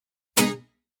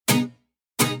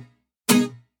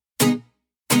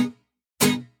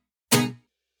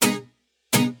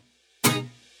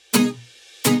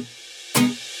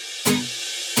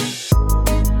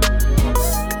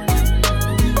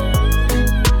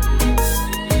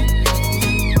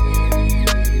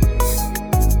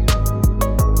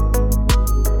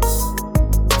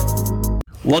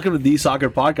Welcome to the Soccer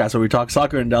Podcast, where we talk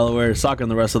soccer in Delaware, soccer in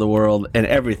the rest of the world, and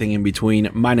everything in between.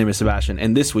 My name is Sebastian,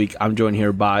 and this week I'm joined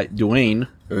here by Dwayne.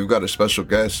 We've got a special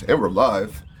guest, and we're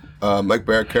live. Mike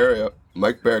Barroqueiro.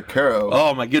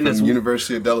 Oh my goodness! From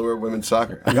University of Delaware Women's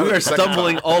Soccer. We are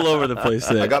stumbling all over the place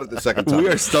today. I got it the second time. We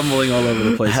are stumbling all over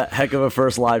the place. Heck of a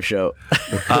first live show.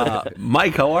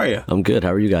 Mike, how are you? I'm good.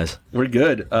 How are you guys? We're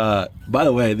good. By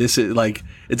the way, this is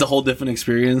it's a whole different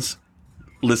experience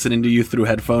listening to you through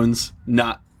headphones,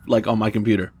 not like on my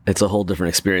computer. It's a whole different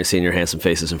experience seeing your handsome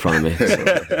faces in front of me.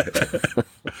 So.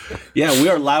 Yeah, we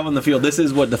are live on the field. This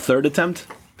is what, the third attempt?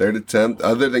 Third attempt,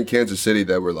 other than Kansas City,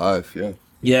 that we're live. Yeah.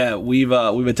 Yeah, we've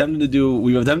attempted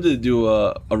to do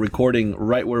a recording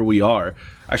right where we are.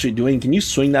 Actually, Dwayne, can you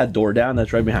swing that door down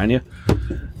that's right behind you?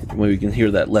 Maybe we can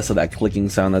hear that less of that clicking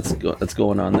sound that's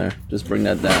going on there. Just bring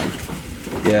that down.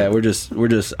 Yeah, we're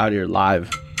just out here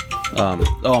live.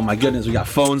 Oh my goodness, we got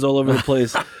phones all over the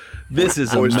place. This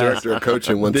is a mess. Director of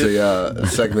coaching wants a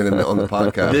segment on the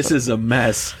podcast. This is a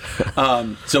mess.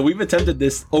 So we've attempted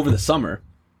this over the summer.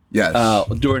 Yes.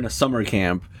 During a summer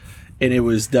camp. And it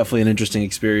was definitely an interesting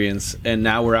experience. And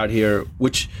now we're out here,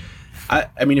 which, I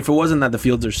mean, if it wasn't that the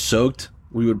fields are soaked,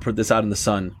 we would put this out in the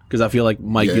sun. Because I feel like,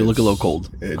 Mike, you look a little cold.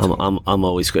 I'm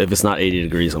always, if it's not 80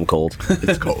 degrees, I'm cold.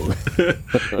 It's cold.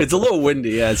 It's a little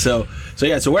windy, yeah. So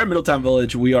we're at Middletown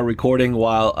Village. We are recording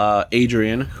while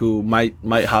Adrian, who might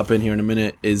hop in here in a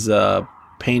minute, is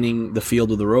painting the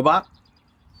field with a robot.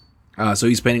 So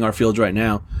he's painting our fields right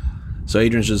now. So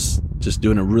Adrian's just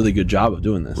doing a really good job of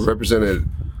doing this. We're represented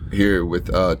here with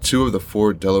two of the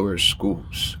four Delaware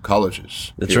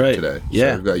colleges. That's right. Today.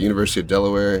 Yeah. So we've got University of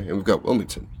Delaware and we've got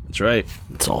Wilmington. That's right.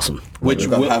 It's awesome. We've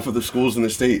got half of the schools in the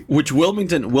state. Which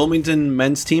Wilmington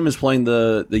men's team is playing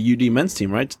the UD men's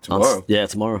team, right? Tomorrow. Yeah,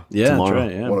 tomorrow. Yeah, tomorrow.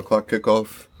 That's right. Yeah. 1 o'clock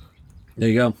kickoff. There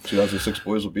you go. 2006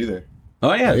 boys will be there.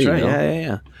 Oh yeah, that's There right. you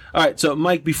go. Yeah. All right. So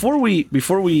Mike, before we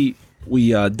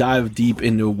dive deep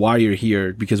into why you're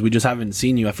here, because we just haven't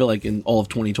seen you, I feel like, in all of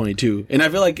 2022, and I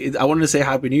feel like I wanted to say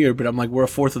Happy New Year, but I'm like, we're a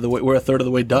third of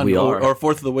the way done. We are. or a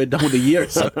fourth of the way done with the year.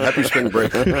 So Happy spring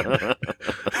break.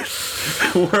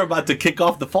 we're about to kick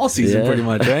off the fall season, pretty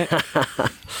much, right?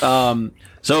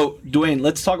 So Dwayne,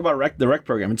 let's talk about the rec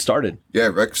program. It started. Yeah,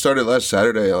 rec started last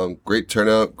Saturday. Great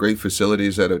turnout, great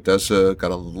facilities at Odessa.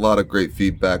 Got a lot of great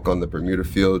feedback on the Bermuda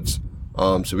fields.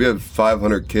 So we have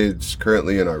 500 kids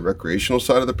currently in our recreational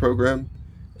side of the program,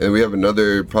 and we have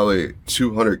another probably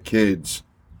 200 kids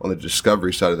on the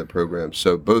discovery side of the program.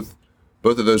 So both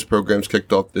of those programs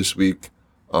kicked off this week.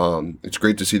 It's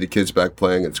great to see the kids back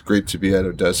playing. It's great to be at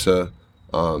Odessa.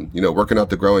 Working out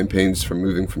the growing pains from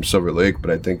moving from Silver Lake,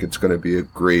 but I think it's going to be a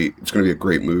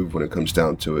great move when it comes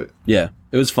down to it. Yeah,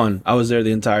 it was fun. I was there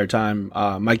the entire time.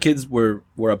 My kids were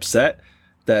upset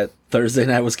that Thursday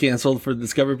night was canceled for the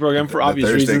Discovery program for obvious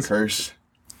Thursday reasons. Curse.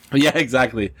 Yeah,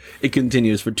 exactly. It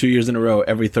continues for 2 years in a row.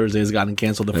 Every Thursday has gotten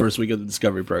canceled the first week of the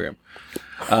Discovery program.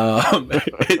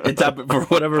 It's happened for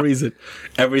whatever reason.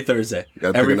 Every Thursday.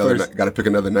 Got to pick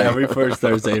another night. Every first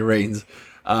Thursday it rains.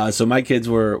 So my kids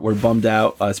were bummed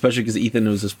out, especially because Ethan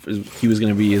he was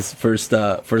going to be his first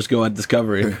go at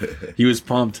Discovery. He was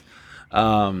pumped.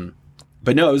 But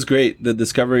no, it was great. The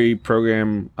Discovery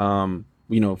program.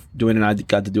 Dwayne and I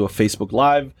got to do a Facebook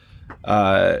Live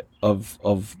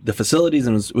of the facilities,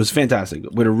 and it was fantastic.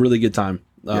 We had a really good time.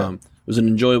 It was an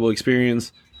enjoyable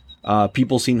experience.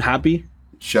 People seemed happy.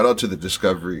 Shout out to the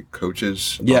Discovery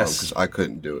coaches. Yes, because I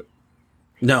couldn't do it.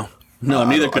 No,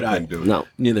 neither could I. couldn't do it. No,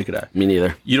 neither could I. me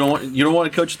neither. You don't want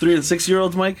to coach 3 and 6 year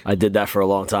olds, Mike? I did that for a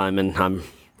long time, and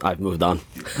I've moved on.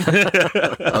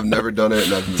 I've never done it,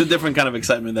 and It's a different kind of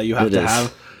excitement that you have to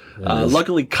have.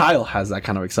 Luckily, Kyle has that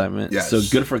kind of excitement. Yes. So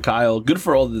good for Kyle. Good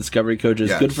for all the Discovery coaches.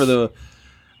 Yes. Good for the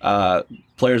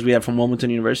players we have from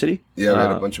Wilmington University. Yeah, we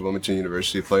had a bunch of Wilmington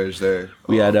University players there.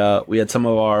 We had some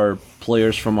of our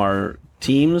players from our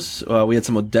teams. We had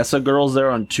some Odessa girls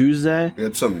there on Tuesday. We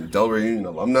had some Delaware Union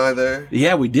alumni there.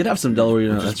 Yeah, we did have some Delaware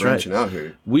Union. Just That's right. branching out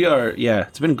here. We are. Yeah,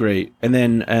 it's been great. And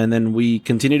then we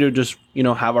continue to just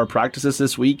have our practices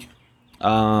this week,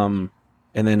 and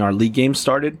then our league games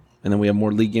started. And then we have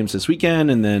more league games this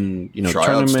weekend, and then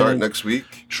Tryouts start next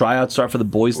week. Tryouts start for the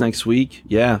boys next week.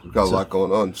 Yeah, We've got a lot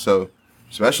going on. So,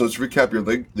 Sebastian, let's recap your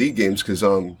league games, because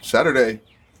Saturday,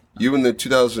 you and the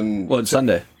 2000. Well, it's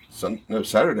Sunday.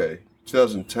 Saturday,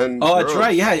 2010. Oh, that's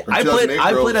right. Yeah, I played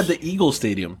girls at the Eagle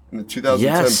Stadium. And the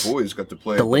 2010 Yes. boys got to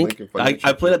play The at Link? the Link.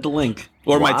 I played at the Link,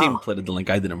 or my Wow. team played at the Link.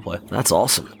 I didn't play. That's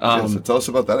awesome. So tell us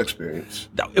about that experience.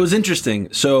 It was interesting.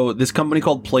 So this company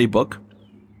called Playbook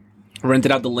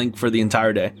rented out the Link for the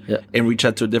entire day, Yeah. and reached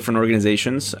out to different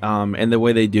organizations. And the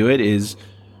way they do it is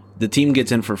the team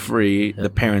gets in for free. The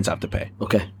parents have to pay.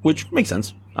 Okay. Which makes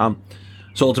sense.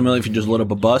 So ultimately, if you just load up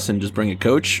a bus and just bring a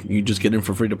coach, you just get in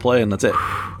for free to play, and that's it.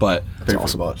 But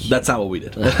That's awesome. that's not what we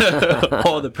did.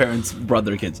 All the parents brought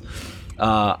their kids.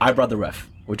 I brought the ref,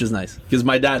 which is nice because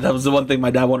that was the one thing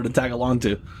my dad wanted to tag along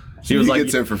to. He was like,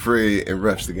 gets in for free and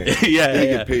refs the game. Yeah, he didn't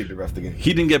yeah. get paid to ref the game.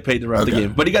 He didn't get paid to ref the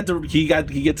game, but he gets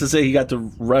to say he got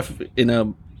to ref in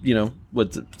a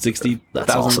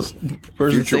 60,000 awesome. person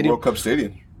Future stadium. World Cup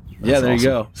stadium. Yeah, there awesome. you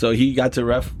go. So he got to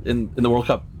ref in the World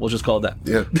Cup. We'll just call it that.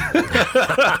 Yeah.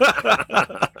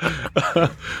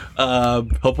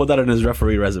 He'll put that on his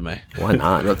referee resume. Why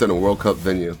not? Right in a World Cup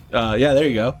venue. Yeah, there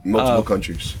you go. Multiple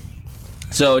countries.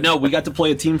 So no, we got to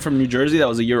play a team from New Jersey that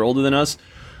was a year older than us.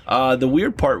 The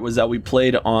weird part was that we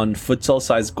played on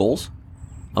futsal-sized goals.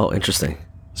 Oh, interesting.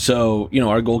 So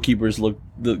our goalkeepers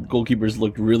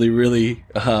looked really, really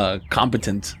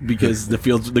competent because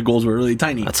the goals were really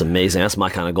tiny. That's amazing. That's my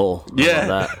kind of goal. I Yeah.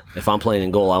 love that. If I'm playing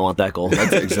in goal, I want that goal.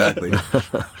 That's exactly.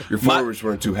 Your forwards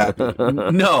weren't too happy.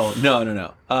 No.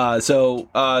 So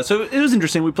it was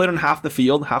interesting. We played on half the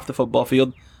field, half the football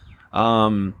field.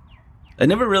 I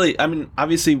never really. I mean,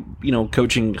 obviously,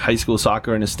 coaching high school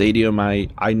soccer in a stadium,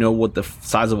 I know what the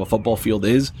size of a football field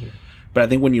is, but I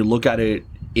think when you look at it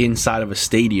inside of a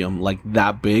stadium like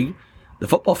that big, the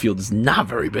football field is not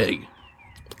very big.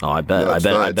 Oh, I bet. No, I it's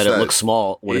bet. not. I bet It's it not. looks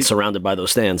small when it's surrounded by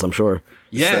those stands. I'm sure.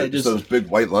 Yeah, It's those big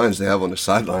white lines they have on the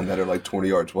sideline that are like 20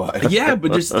 yards wide. yeah,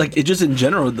 but just like it just in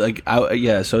general, like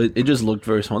so it just looked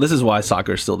very small. This is why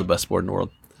soccer is still the best sport in the world.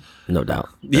 No doubt.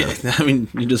 Yeah, I mean,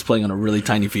 you're just playing on a really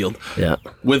tiny field Yeah.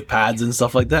 with pads and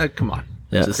stuff like that. Come on.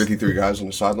 Yeah. Just- 53 guys on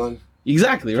the sideline.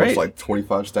 exactly, Plus right? like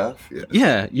 25 staff. Yeah.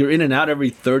 Yeah, you're in and out every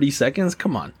 30 seconds.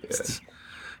 Come on.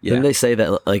 Yeah. Didn't they say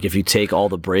that like if you take all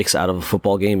the breaks out of a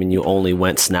football game and you only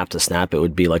went snap to snap, it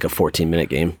would be like a 14-minute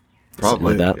game?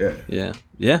 Probably. Something like that. Yeah.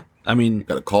 Yeah. I mean,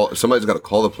 Somebody's got to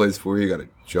call the plays for you. You got to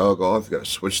jog off. You got to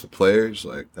switch the players.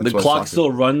 Like that's the why clock soccer-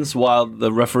 still runs while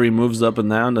the referee moves up and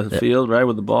down the field, right,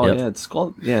 with the ball. Yep.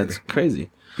 Yeah, it's crazy.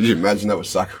 Could you imagine that with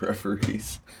soccer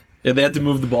referees? Yeah, they had to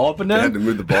move the ball up and They had down. to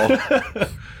move the ball.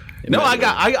 No,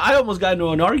 I almost got into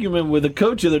an argument with a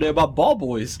coach the other day about ball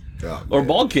boys Oh, or man.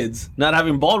 ball kids not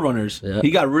having ball runners. Yeah. He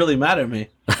got really mad at me.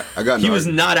 I got. He was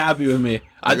not happy with me.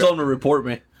 I told him to report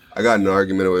me. I got in an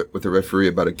argument with the referee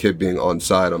about a kid being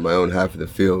onside on my own half of the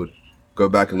field. Go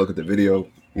back and look at the video.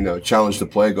 Challenge the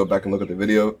play. Go back and look at the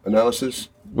video analysis.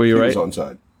 Were you He right? was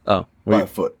onside Oh, by a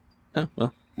foot.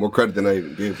 well. More credit than I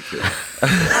even gave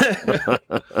the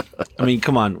kid. I mean,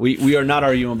 come on. We are not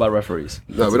arguing about referees.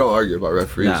 No, we don't argue about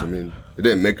referees. No. I mean, it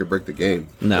didn't make or break the game.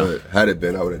 No. But had it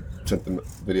been, I would have sent the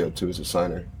video to his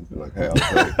assigner and been like, "Hey, I'll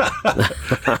play."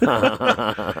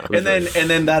 And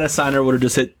then that assigner would have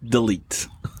just hit delete.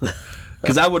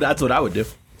 Because that's what I would do.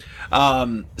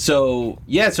 So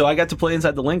I got to play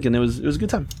inside the link and it was a good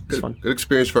time. It was fun. Good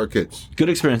experience for our kids. Good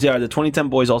experience. Yeah, the 2010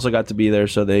 boys also got to be there,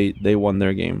 so they won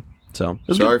their game. So it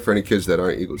was Sorry good. for any kids that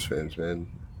aren't Eagles fans, man.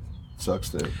 Sucks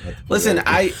to have to play Listen, that.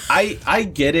 I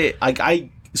get it.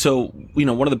 So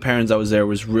one of the parents I was there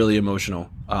was really emotional.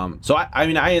 So I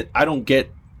don't get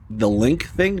the link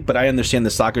thing, but I understand the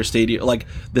soccer stadium, like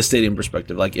the stadium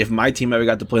perspective. Like if my team ever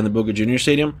got to play in the Boca Junior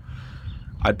Stadium,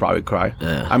 I'd probably cry.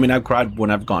 Yeah. I mean, I've cried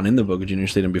when I've gone in the Boca Junior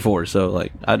Stadium before, so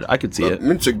like I could see I it.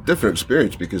 mean, it's a different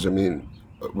experience because, I mean,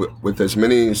 with as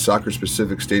many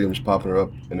soccer-specific stadiums popping up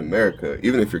in America,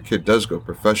 even if your kid does go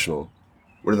professional,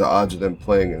 what are the odds of them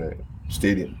playing in a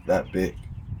stadium that big,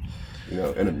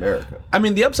 in America? I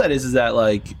mean, the upside is that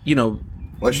like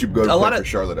Unless you go to A lot play for of-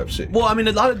 Charlotte FC. well, I mean,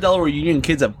 a lot of Delaware Union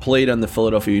kids have played on the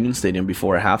Philadelphia Union Stadium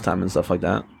before at halftime and stuff like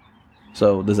that.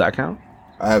 So does that count?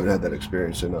 I haven't had that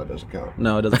experience, so no, it doesn't count.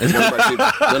 No, it doesn't.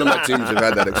 None of my teams have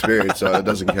had that experience, so it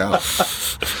doesn't count.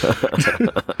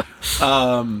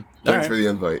 Thanks for the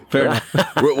invite. Fair enough.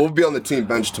 We'll be on the team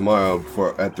bench tomorrow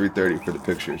at 3:30 for the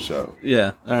picture, so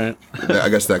Yeah. All right. I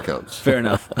guess that counts. Fair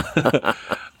enough.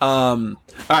 All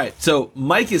right. So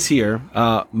Mike is here.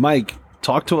 Mike,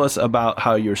 talk to us about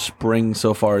how your spring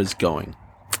so far is going.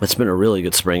 It's been a really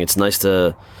good spring. It's nice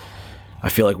to. I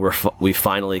feel like we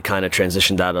finally kind of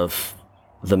transitioned out of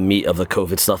the meat of the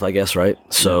COVID stuff, I guess, right?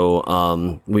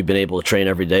 So we've been able to train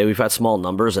every day. We've had small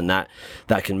numbers, and that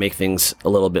can make things a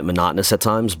little bit monotonous at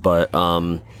times. But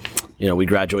we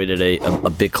graduated a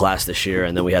big class this year,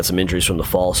 and then we had some injuries from the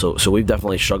fall. So we've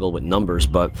definitely struggled with numbers.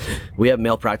 But we have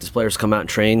male practice players come out and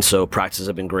train, so practices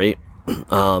have been great.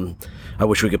 I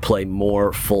wish we could play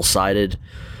more full-sided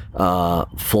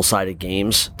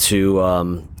games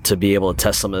to be able to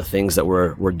test some of the things that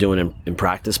we're doing in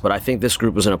practice. But I think this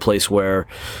group was in a place where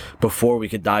before we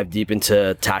could dive deep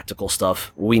into tactical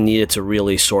stuff, we needed to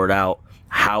really sort out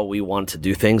how we want to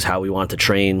do things, how we want to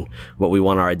train, what we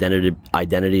want our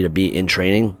identity to be in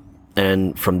training.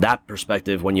 And from that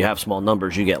perspective, when you have small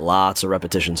numbers, you get lots of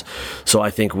repetitions. So I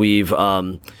think we've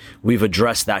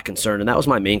addressed that concern, and that was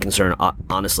my main concern,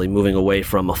 honestly, moving away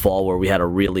from a fall where we had a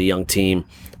really young team.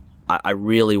 I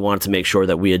really wanted to make sure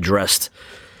that we addressed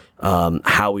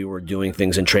how we were doing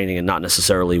things in training and not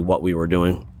necessarily what we were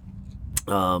doing.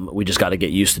 We just got to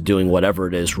get used to doing whatever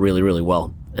it is really, really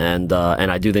well. And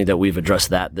I do think that we've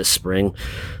addressed that this spring.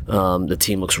 The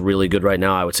team looks really good right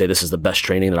now. I would say this is the best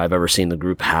training that I've ever seen the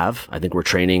group have. I think we're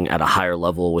training at a higher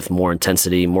level with more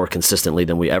intensity, more consistently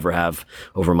than we ever have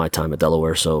over my time at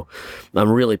Delaware. So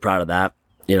I'm really proud of that.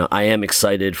 I am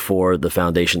excited for the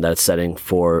foundation that it's setting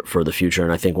for the future.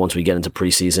 And I think once we get into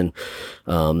preseason,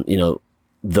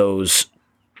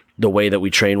 the way that we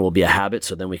train will be a habit,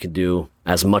 so then we can do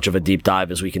as much of a deep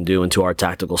dive as we can do into our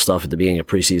tactical stuff at the beginning of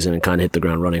preseason and kind of hit the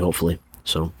ground running, hopefully.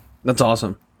 So that's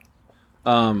awesome.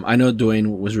 I know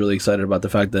Dwayne was really excited about the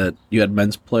fact that you had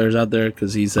men's players out there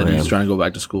because he said he's trying to go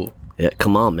back to school. Yeah,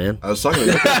 come on, man. I was talking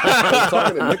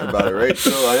to Nick about it, right? So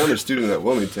I am a student at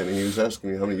Wilmington, and he was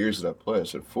asking me how many years did I play. I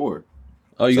said 4.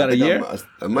 Oh, you got a year?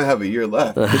 I might have a year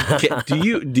left. Do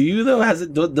you though?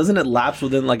 Doesn't it lapse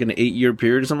within like an 8-year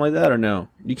period or something like that, or no?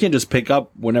 You can't just pick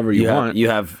up whenever you want. You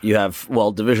have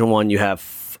well, Division I, you have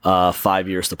 5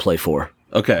 years to play for.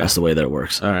 Okay, that's the way that it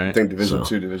works. All right. I think Division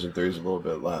II, Division III is a little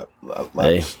bit lapse.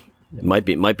 Hey, it might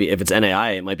be if it's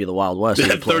NAIA, it might be the Wild West.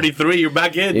 At 33, you're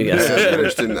back in.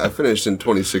 I finished in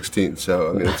 2016,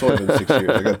 so I mean it's only been 6 years.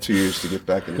 I got 2 years to get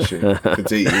back into shape.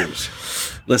 It's 8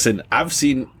 years. Listen, I've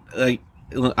seen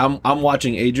I'm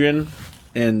watching Adrian,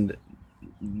 and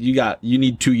you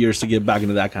need 2 years to get back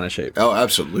into that kind of shape. Oh,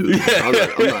 absolutely. I'm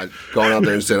not going out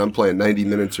there and saying I'm playing 90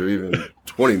 minutes or even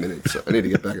 20 minutes. I need to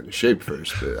get back into shape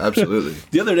first. But absolutely.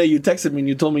 The other day you texted me and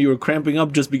you told me you were cramping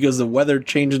up just because the weather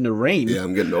changed into rain. Yeah,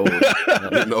 I'm getting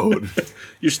old.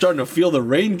 You're starting to feel the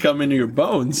rain come into your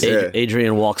bones. Yeah.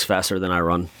 Adrian walks faster than I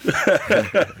run.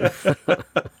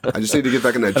 I just need to get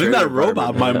back in that training environment. I think that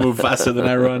robot might move faster than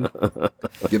I run.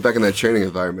 Get back in that training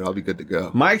environment. I'll be good to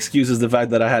go. My excuse is the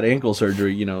fact that I had ankle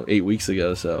surgery, 8 weeks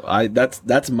ago. So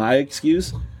that's my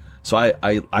excuse. So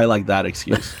I like that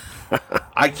excuse.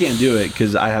 I can't do it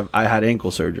because I had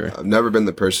ankle surgery. I've never been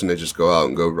the person to just go out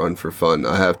and go run for fun.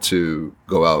 I have to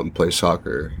go out and play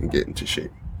soccer and get into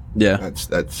shape. Yeah,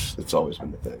 that's always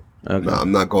been the thing. Okay. No,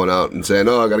 I'm not going out and saying,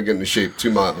 I got to get into shape 2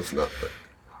 miles. No, but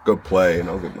go play and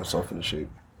I'll get myself into shape.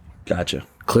 Gotcha.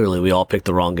 Clearly, we all picked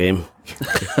the wrong game.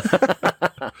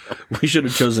 We should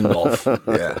have chosen golf.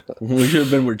 Yeah, we should have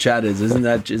been where Chad is. Isn't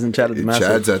Chad at the Masters?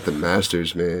 Chad's at the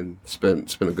Masters, man.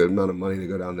 Spent a good amount of money to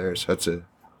go down there. So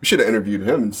we should have interviewed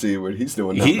him and see what he's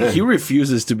doing. He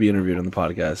refuses to be interviewed on the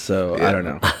podcast, so yeah.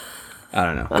 I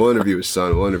don't know. We'll interview his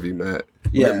son. We'll interview Matt.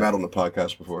 We'll get Matt on the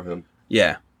podcast before him.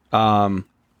 Yeah.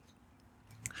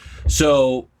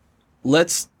 So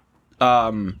let's.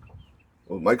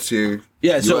 Well, Mike's here.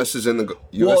 Yeah. So U.S. is in the.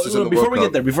 U.S. is in the before World we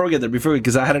Cup. get there,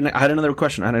 because I had another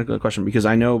question. Because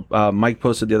I know Mike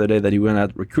posted the other day that he went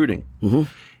out recruiting. Mm-hmm.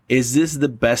 Is this the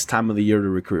best time of the year to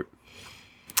recruit?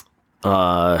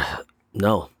 No.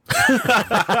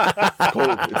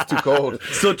 Cold. It's too cold.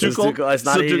 Still too cold. It's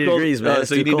not 80 degrees, man.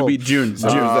 So you need to be June.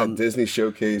 There's that Disney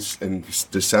showcase in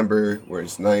December where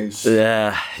it's nice.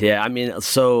 Yeah. I mean,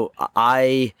 so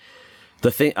I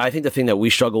think the thing that we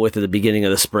struggle with at the beginning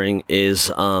of the spring is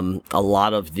a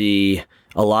lot of the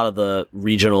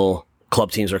regional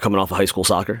club teams are coming off of high school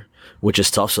soccer, which is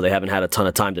tough. So they haven't had a ton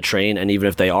of time to train. And even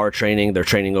if they are training, they're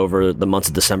training over the months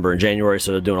of December and January.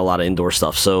 So they're doing a lot of indoor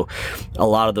stuff. So a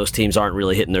lot of those teams aren't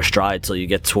really hitting their stride till you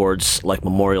get towards like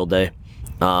Memorial Day.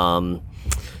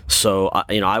 So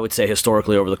I would say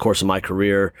historically over the course of my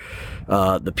career,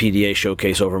 the PDA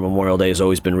showcase over Memorial Day has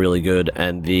always been really good,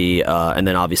 and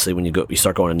then obviously when you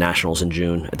start going to nationals in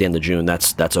June, at the end of June,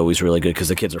 that's always really good because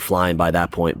the kids are flying by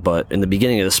that point. But in the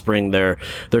beginning of the spring, they're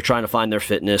trying to find their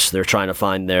fitness, they're trying to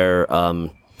find their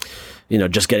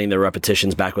just getting their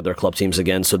repetitions back with their club teams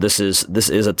again. So this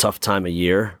is a tough time of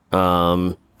year.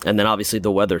 And then obviously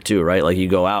the weather too, right? Like you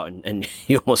go out and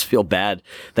you almost feel bad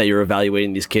that you're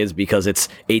evaluating these kids because it's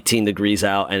 18 degrees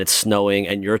out and it's snowing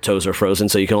and your toes are frozen.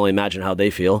 So you can only imagine how they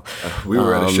feel. We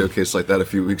were at a showcase like that a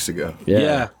few weeks ago.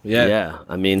 Yeah.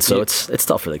 I mean, so it's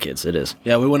tough for the kids. It is.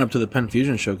 Yeah, we went up to the Penn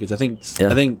Fusion showcase. I think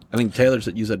Taylor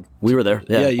said you said we were there.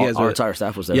 Yeah, you guys our entire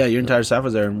staff was there. Yeah, your entire staff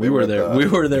was there, and we were there. We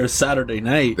were there Saturday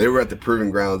night. They were at the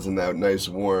Proving Grounds in that nice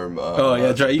warm.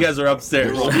 That's right. You guys were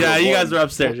upstairs. You guys were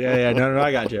upstairs. Yeah. No,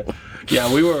 I got you.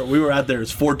 Yeah, we were out there. It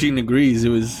was 14 degrees. It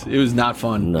was not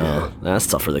fun. No, that's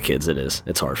tough for the kids. It is.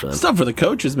 It's hard for them. It's tough for the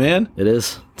coaches, man. It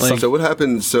is. So what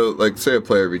happens? So like, say a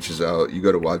player reaches out, you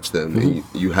go to watch them, and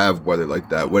you have weather like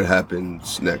that. What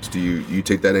happens next? Do you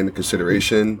take that into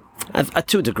consideration?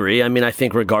 To a degree. I mean, I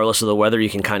think regardless of the weather, you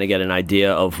can kind of get an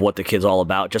idea of what the kid's all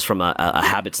about just from a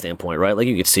habit standpoint, right? Like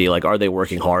you could see, like, are they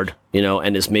working hard?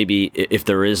 And is maybe if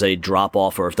there is a drop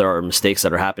off or if there are mistakes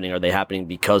that are happening, are they happening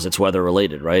because it's weather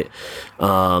related, right?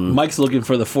 Mike's looking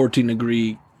for the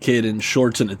 14-degree kid in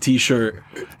shorts and a t-shirt,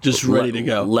 just ready to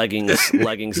go. Leggings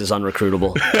is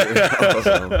unrecruitable.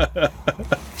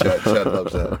 Chad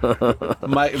loves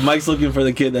that. Mike's looking for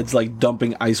the kid that's like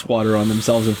dumping ice water on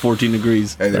themselves at 14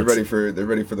 degrees. Hey, they're ready for the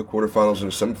quarterfinals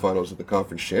and the semifinals of the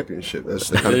conference championship. That's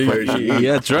the kind of players you need.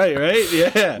 Yeah, that's right?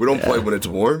 Yeah. We don't play when it's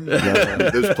warm.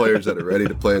 There's players that are ready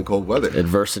to play in cold weather.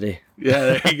 Adversity.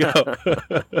 Yeah, there you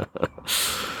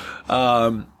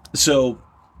go. So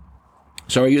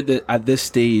are you at this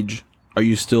stage? Are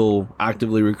you still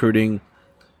actively recruiting,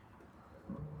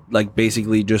 like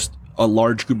basically just a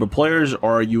large group of players,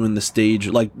 or are you in the stage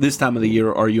like this time of the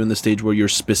year? Are you in the stage where you're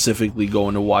specifically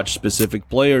going to watch specific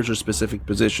players or specific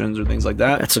positions or things like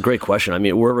that? That's a great question. I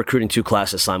mean, we're recruiting 2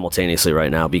 classes simultaneously right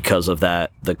now because of the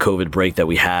COVID break that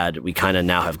we had. We kind of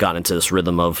now have gotten into this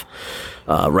rhythm of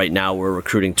right now we're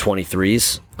recruiting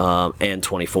 23s and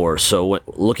 24s. So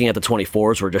looking at the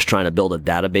 24s, we're just trying to build a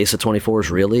database of 24s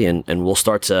really, and we'll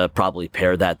start to probably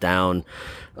pare that down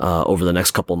over the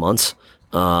next couple months.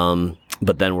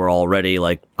 But then we're already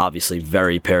like obviously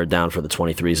very pared down for the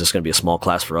 23s. It's going to be a small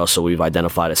class for us, so we've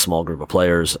identified a small group of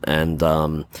players, and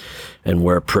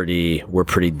we're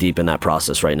pretty deep in that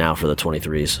process right now for the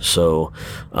 23s. So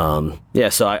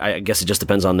so I guess it just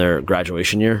depends on their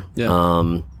graduation year.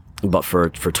 Yeah. But for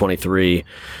 23,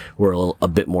 we're a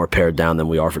bit more pared down than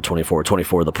we are for 24.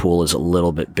 24, the pool is a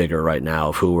little bit bigger right now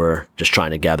of who we're just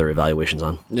trying to gather evaluations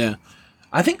on. Yeah,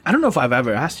 I don't know if I've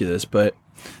ever asked you this, but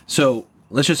so.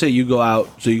 Let's just say you go out,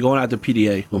 so you're going out to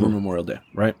PDA over Memorial Day,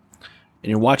 right? And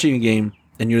you're watching a game,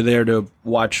 and you're there to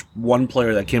watch one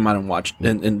player that came out and watched,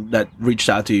 and that reached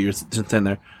out to you, you're sitting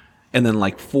there, and then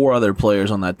like 4 other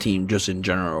players on that team just in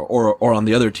general, or on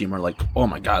the other team are like, oh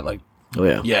my God, like, oh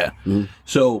yeah. Yeah. Mm-hmm.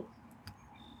 So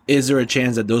is there a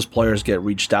chance that those players get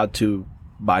reached out to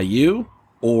by you,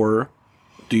 or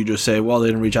do you just say, well, they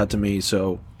didn't reach out to me,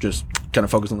 so just kind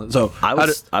of focus on that? So I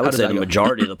would say the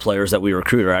majority of the players that we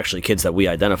recruit are actually kids that we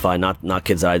identify, not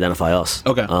kids that identify us.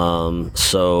 Okay.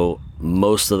 So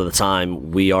most of the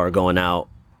time we are going out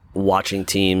watching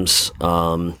teams,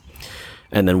 and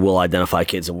then we'll identify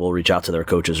kids and we'll reach out to their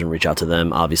coaches and reach out to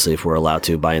them, obviously, if we're allowed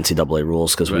to by NCAA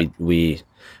rules, because right. we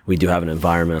do have an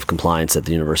environment of compliance at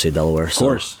the University of Delaware. Of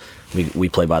course. We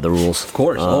play by the rules. Of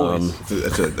course, always.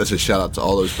 That's a shout out to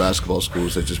all those basketball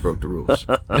schools that just broke the rules.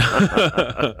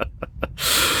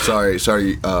 sorry.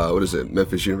 What is it?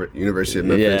 University of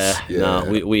Memphis. Yeah. No,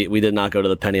 we did not go to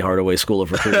the Penny Hardaway School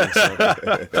of Recruiting. So.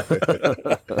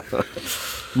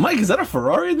 Mike, is that a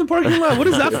Ferrari in the parking lot? What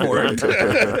is that for?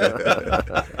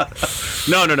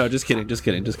 No. Just kidding.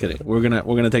 We're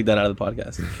gonna take that out of the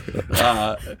podcast.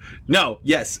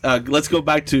 Let's go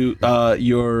back to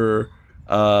your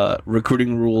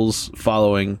recruiting rules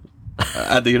following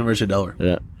at the University of Delaware.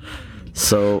 Yeah.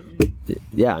 So,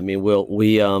 yeah, I mean, we'll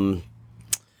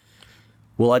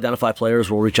identify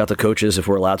players. We'll reach out to coaches if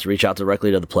we're allowed to reach out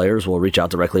directly to the players. We'll reach out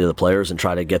directly to the players and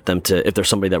try to get them to. If there's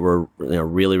somebody that we're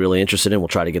really really interested in, we'll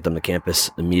try to get them to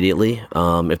campus immediately.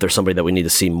 If there's somebody that we need to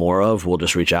see more of, we'll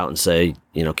just reach out and say,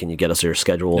 can you get us your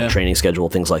schedule, training schedule,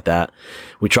 things like that.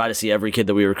 We try to see every kid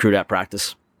that we recruit at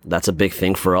practice. That's a big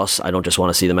thing for us. I don't just want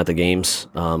to see them at the games.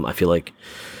 I feel like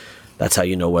that's how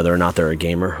you know whether or not they're a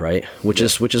gamer, right? Which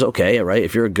is okay, right?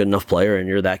 If you're a good enough player and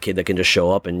you're that kid that can just show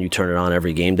up and you turn it on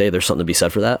every game day, there's something to be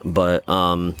said for that. But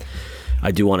I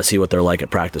do want to see what they're like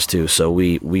at practice too. So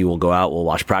we will go out, we'll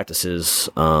watch practices,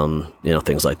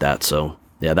 things like that. So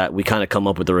yeah, that we kind of come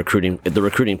up with the recruiting. The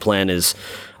recruiting plan is,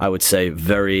 I would say,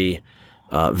 very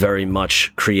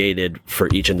much created for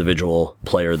each individual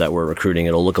player that we're recruiting.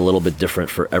 It'll look a little bit different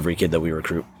for every kid that we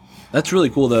recruit. That's really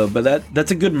cool though, but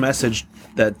that's a good message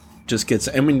that just gets.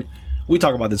 I mean, we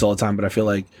talk about this all the time, but I feel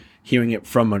like hearing it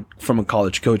from a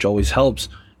college coach always helps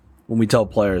when we tell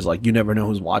players, like, you never know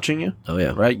who's watching you. Oh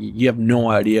yeah, right. You have no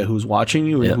idea who's watching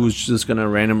you and who's just gonna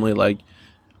randomly like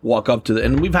walk up to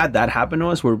and we've had that happen to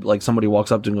us where like somebody walks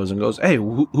up to us and goes, hey,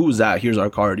 who's that? Here's our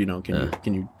card.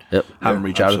 Can you have them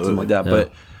reach out or something like that.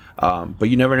 Yeah. But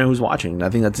you never know who's watching. And I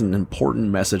think that's an important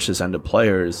message to send to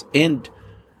players, and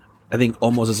I think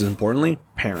almost as importantly,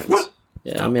 parents.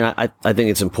 Yeah, I mean, I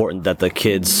think it's important that the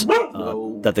kids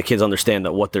that the kids understand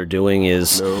that what they're doing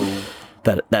is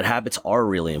that habits are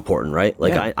really important, right?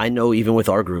 Like I know even with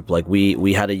our group, like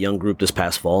we had a young group this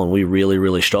past fall and we really,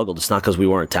 really struggled. It's not because we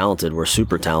weren't talented. We're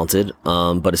super talented.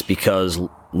 But it's because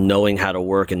knowing how to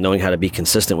work and knowing how to be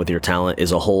consistent with your talent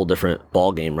is a whole different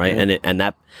ball game, right? And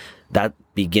that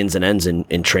begins and ends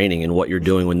in training and what you're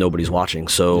doing when nobody's watching.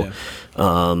 So,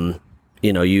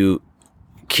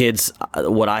 kids,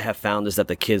 what I have found is that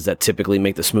the kids that typically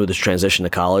make the smoothest transition to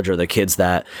college are the kids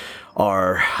that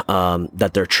are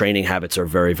that their training habits are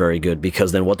very, very good,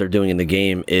 because then what they're doing in the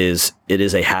game is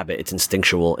a habit. It's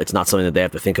instinctual. It's not something that they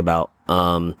have to think about.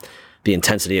 The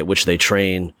intensity at which they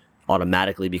train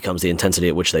automatically becomes the intensity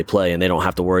at which they play, and they don't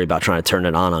have to worry about trying to turn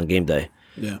it on game day.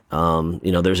 Yeah.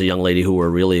 There's a young lady who we're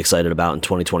really excited about in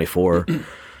 2024.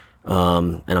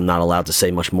 And I'm not allowed to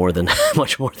say much more than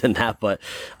that, but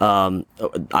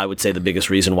I would say the biggest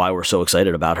reason why we're so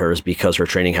excited about her is because her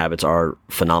training habits are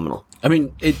phenomenal. I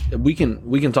mean, we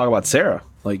can talk about Sarah,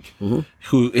 like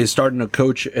who is starting to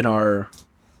coach in our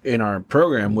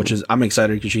program, which is, I'm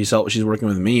excited because she's working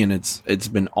with me, and it's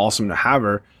been awesome to have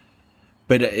her.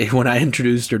 But when I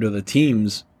introduced her to the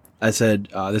teams, I said,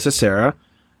 "This is Sarah.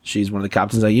 She's one of the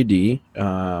captains at UD.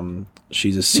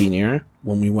 She's a senior.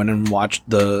 When we went and watched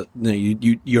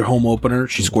your home opener,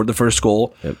 she scored the first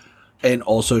goal, and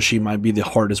also she might be the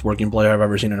hardest working player I've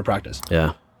ever seen in a practice."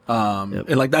 Yeah.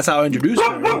 And like that's how I introduced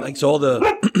her. Like, so all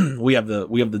the we have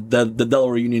the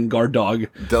Delaware Union guard dog.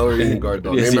 Delaware Union guard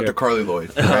dog. Named after Carly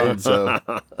Lloyd. Right? So.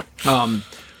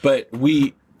 But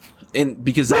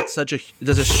because that's such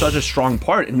a strong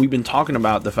part, and we've been talking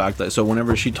about the fact that, so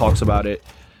whenever she talks about it,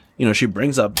 she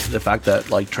brings up the fact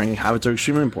that like training habits are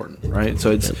extremely important, right?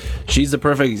 So she's the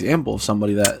perfect example of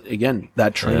somebody that, again,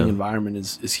 that training environment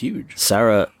is huge.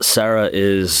 Sarah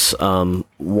is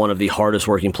one of the hardest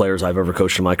working players I've ever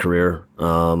coached in my career.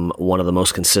 One of the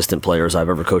most consistent players I've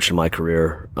ever coached in my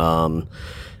career. And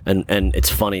it's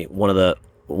funny, one of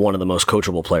the most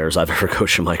coachable players I've ever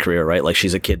coached in my career, right? Like,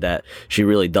 she's a kid that she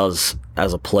really does,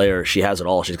 as a player, she has it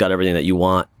all. She's got everything that you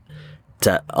want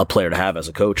a player to have as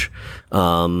a coach.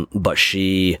 But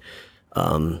she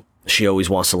always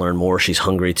wants to learn more. She's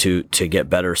hungry to get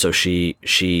better. So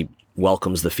she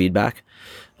welcomes the feedback.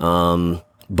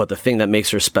 But the thing that makes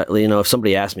her special, if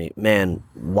somebody asked me, man,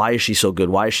 why is she so good?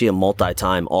 Why is she a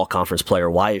multi-time all-conference player?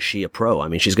 Why is she a pro? I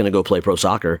mean, she's going to go play pro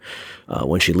soccer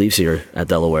when she leaves here at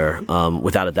Delaware.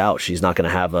 Without a doubt, she's not going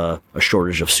to have a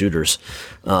shortage of suitors.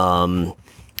 But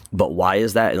why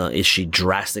is that? Is she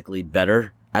drastically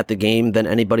better at the game than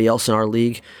anybody else in our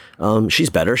league? She's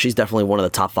better. She's definitely one of the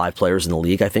top 5 players in the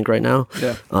league, I think, right now.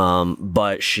 Yeah.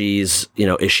 But she's,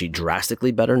 is she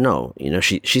drastically better? No,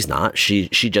 she's not. She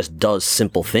just does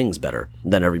simple things better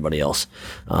than everybody else.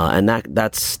 And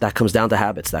that comes down to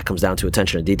habits. That comes down to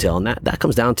attention to detail. And that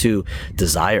comes down to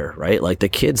desire, right? Like, the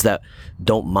kids that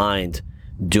don't mind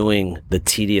doing the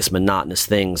tedious, monotonous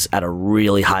things at a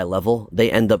really high level, they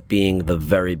end up being the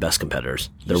very best competitors.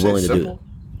 They're willing to do it.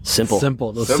 Simple.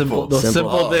 Those simple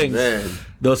things. Man.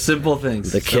 Those simple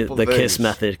things. The KISS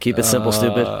method. Keep it simple,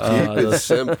 stupid. Keep it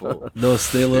simple.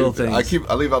 Those little things.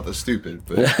 I leave out the stupid,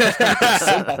 but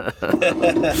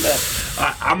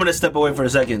I'm gonna step away for a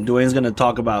second. Dwayne's gonna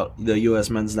talk about the U.S.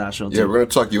 men's national team. Yeah, we're gonna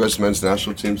talk U.S. men's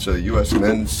national team. So U.S.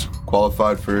 men's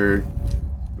qualified for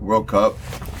the World Cup.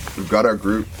 We've got our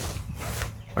group.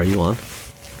 Are you on?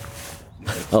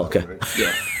 Oh, okay.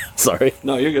 Yeah. Sorry.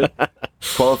 No, you're good.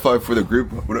 Qualified for the group.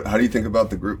 How do you think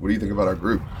about the group? What do you think about our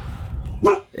group?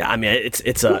 Yeah, I mean,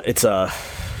 it's an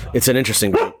interesting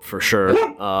group for sure.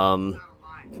 I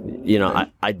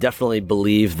definitely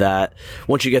believe that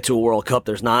once you get to a World Cup,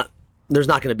 there's not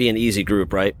going to be an easy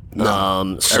group, right?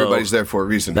 No, so everybody's there for a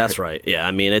reason. That's right. Yeah,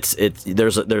 I mean,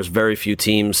 there's very few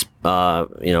teams,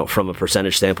 from a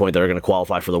percentage standpoint, that are going to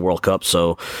qualify for the World Cup.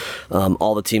 So,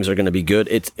 all the teams are going to be good.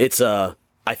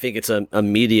 I think it's the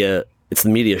media's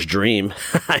dream.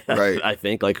 Right. I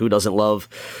think, like, who doesn't love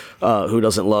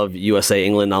USA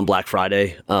England on Black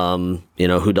Friday?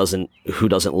 Who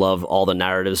doesn't love all the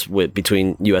narratives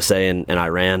between USA and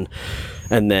Iran?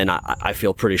 And then I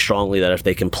feel pretty strongly that if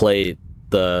they can play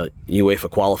the UEFA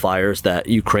qualifiers, that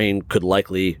Ukraine could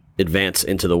likely advance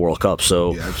into the World Cup.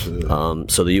 So, yeah, absolutely.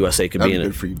 So the USA could be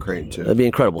good for Ukraine too. That'd be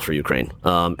incredible for Ukraine.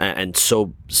 And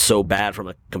so bad from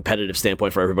a competitive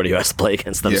standpoint for everybody who has to play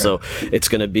against them. Yeah. So it's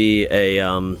going to be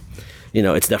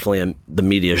it's definitely the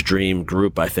media's dream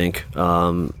group, I think.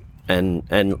 And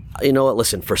you know what?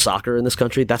 Listen, for soccer in this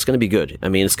country, that's going to be good. I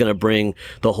mean, it's going to bring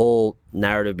the whole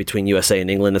narrative between USA and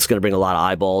England. It's going to bring a lot of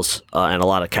eyeballs and a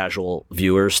lot of casual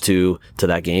viewers to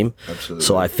that game. Absolutely.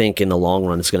 So I think in the long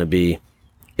run, it's going to be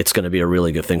a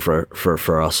really good thing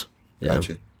for us. Yeah.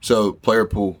 Gotcha. So player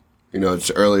pool,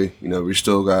 it's early. We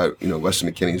still got,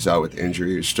 Weston McKinney's out with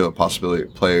injury. There's still a possibility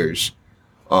of players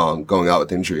going out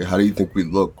with injury. How do you think we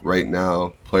look right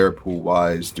now, player pool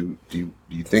wise? Do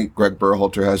you think Greg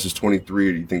Berhalter has his 23,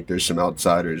 or do you think there's some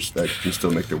outsiders that can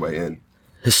still make their way in?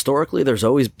 Historically, there's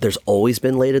always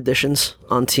been late additions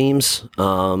on teams.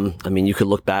 You could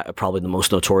look back. Probably the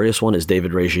most notorious one is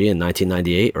David Reggie in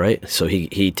 1998, right? So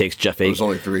he takes Jeff Agus. I was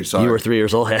only 3. Sorry, you were 3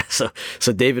 years old. Yeah.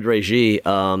 So David Reggie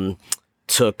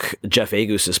took Jeff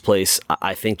Agus's place.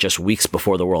 I think just weeks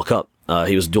before the World Cup.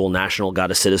 He was dual national,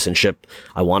 got a citizenship,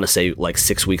 I want to say like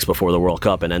 6 weeks before the World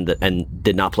Cup, and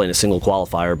did not play in a single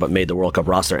qualifier, but made the World Cup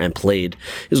roster and played.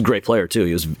 He was a great player too.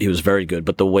 He was very good,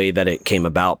 but the way that it came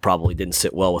about probably didn't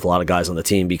sit well with a lot of guys on the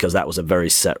team because that was a very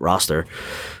set roster.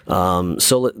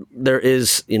 So there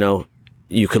is,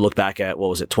 you could look back at,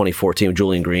 2014 with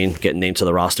Julian Green getting named to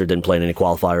the roster, didn't play in any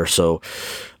qualifier. So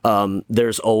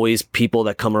there's always people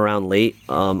that come around late.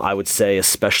 I would say,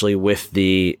 especially with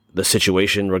the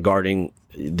situation regarding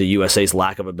the USA's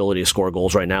lack of ability to score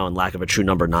goals right now and lack of a true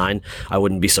number 9, I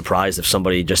wouldn't be surprised if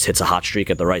somebody just hits a hot streak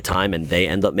at the right time and they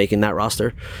end up making that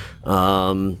roster.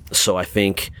 So I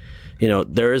think,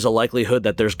 there is a likelihood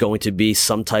that there's going to be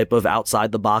some type of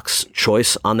outside the box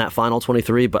choice on that final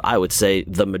 23, but I would say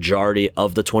the majority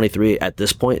of the 23 at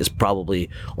this point is probably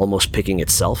almost picking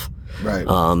itself. Right.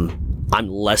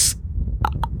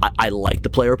 I like the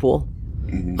player pool.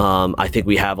 Mm-hmm. I think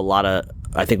we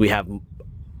have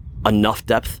enough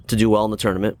depth to do well in the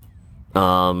tournament.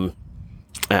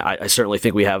 I certainly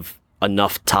think we have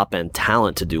enough top end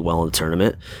talent to do well in the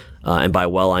tournament. And by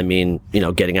well, I mean,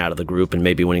 getting out of the group and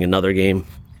maybe winning another game.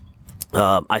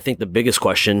 I think the biggest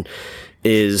question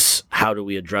is how do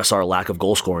we address our lack of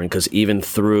goal scoring? Because even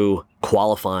through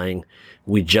qualifying,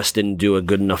 we just didn't do a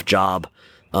good enough job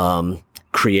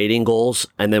creating goals.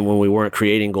 And then when we weren't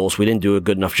creating goals, we didn't do a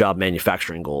good enough job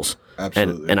manufacturing goals.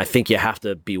 Absolutely. And I think you have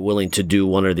to be willing to do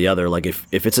one or the other. Like if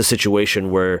it's a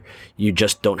situation where you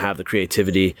just don't have the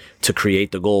creativity to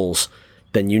create the goals,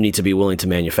 then you need to be willing to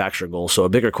manufacture goals. So a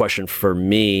bigger question for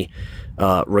me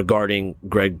regarding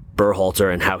Greg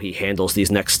Berhalter and how he handles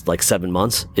these next 7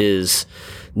 months is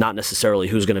not necessarily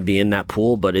who's going to be in that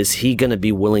pool, but is he going to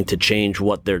be willing to change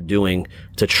what they're doing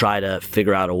to try to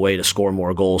figure out a way to score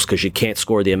more goals? Because you can't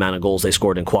score the amount of goals they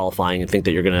scored in qualifying and think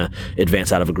that you're going to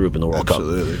advance out of a group in the World Cup.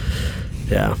 Absolutely.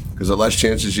 Yeah. Because the less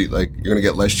chances you're going to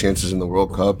get less chances in the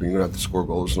World Cup, and you're going to have to score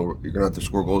goals. You're going to have to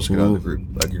score goals to get out of the group.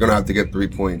 You're going to have to get 3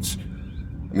 points.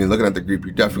 Looking at the group,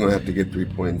 you're definitely going to have to get 3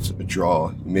 points, a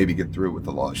draw, maybe get through it with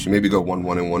a loss. You maybe go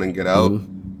 1-1-1 and get out.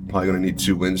 Mm-hmm. Probably going to need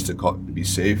 2 wins to be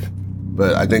safe.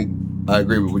 But I think I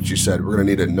agree with what you said. We're going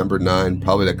to need a number 9,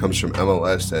 probably that comes from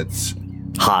MLS that's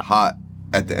hot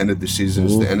at the end of the season.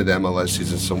 Mm-hmm. It's the end of the MLS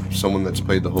season. Someone that's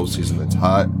played the whole season that's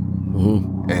hot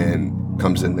and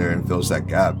comes in there and fills that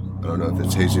gap. I don't know if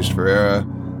it's Jesus Ferreira.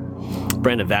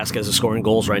 Brandon Vasquez is scoring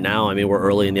goals right now. We're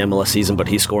early in the MLS season, but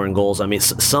he's scoring goals. I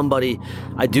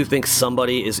do think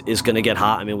somebody is going to get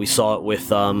hot. We saw it with,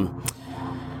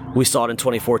 we saw it in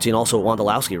 2014 also with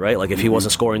Wondolowski, right? If he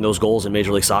wasn't scoring those goals in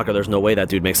Major League Soccer, there's no way that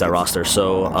dude makes that roster.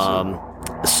 So,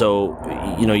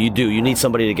 you need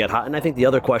somebody to get hot. And I think the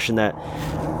other question that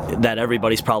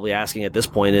everybody's probably asking at this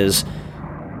point is,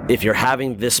 if you're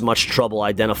having this much trouble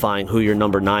identifying who your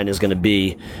number 9 is going to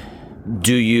be,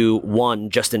 do you, one,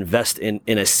 just invest in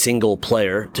a single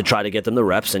player to try to get them the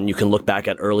reps? And you can look back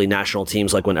at early national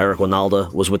teams, like when Eric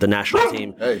Winalda was with the national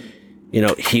team. Hey.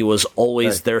 He was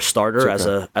always their starter as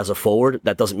a forward.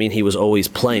 That doesn't mean he was always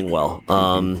playing well.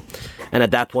 And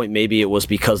at that point, maybe it was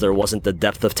because there wasn't the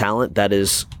depth of talent that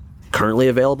is currently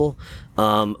available.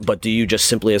 But do you just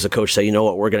simply, as a coach, say,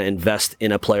 we're going to invest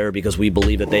in a player because we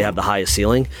believe that they have the highest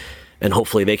ceiling, and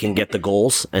hopefully they can get the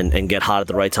goals and get hot at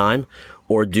the right time?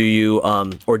 Or do you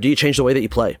change the way that you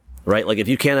play, right? If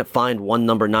you can't find one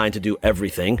number 9 to do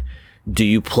everything, do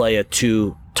you play a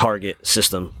 2-target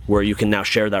system where you can now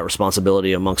share that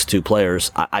responsibility amongst 2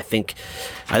 players? I think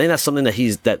that's something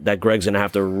that Greg's going to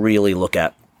have to really look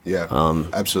at. Yeah,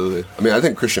 absolutely. I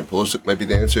think Christian Pulisic might be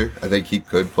the answer. I think he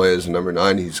could play as a number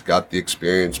 9. He's got the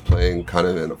experience playing kind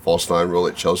of in a false 9 role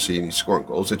at Chelsea, and he's scoring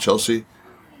goals at Chelsea.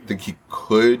 I think he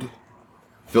could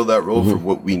fill that role for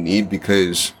what we need,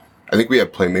 because I think we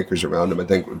have playmakers around him. I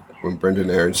think when Brendan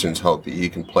Aaronson's healthy, he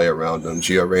can play around him.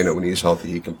 Gio Reyna, when he's healthy,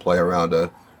 he can play around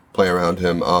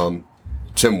him.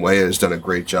 Tim Weah has done a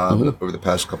great job over the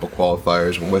past couple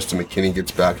qualifiers. When Weston McKinney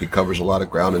gets back, he covers a lot of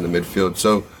ground in the midfield.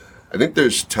 So I think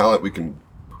there's talent we can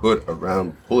put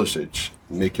around Pulisic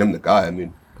and make him the guy.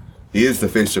 He is the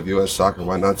face of U.S. soccer.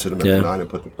 Why not sit him at the 9 and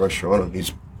put the pressure on him?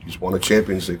 He's He's won a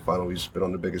Champions League final. He's been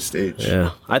on the biggest stage.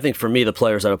 Yeah, I think for me, the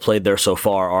players that have played there so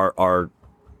far are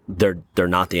they're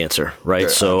not the answer, right? Yeah,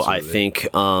 so absolutely. I think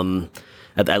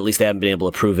at least they haven't been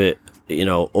able to prove it,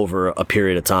 over a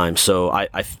period of time. So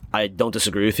I don't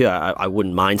disagree with you. I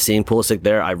wouldn't mind seeing Pulisic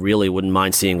there. I really wouldn't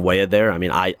mind seeing Weah there. I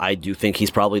mean, I do think he's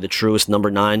probably the truest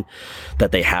number 9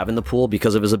 that they have in the pool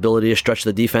because of his ability to stretch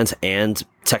the defense and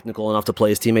technical enough to play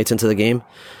his teammates into the game.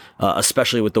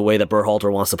 Especially with the way that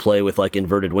Berhalter wants to play with like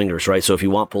inverted wingers, right? So if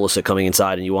you want Pulisic coming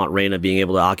inside and you want Reyna being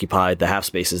able to occupy the half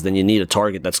spaces, then you need a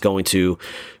target that's going to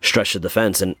stretch the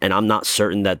defense. And I'm not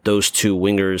certain that those two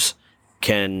wingers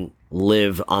can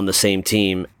live on the same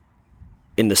team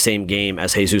in the same game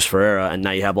as Jesus Ferreira, and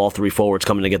now you have all 3 forwards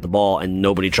coming to get the ball and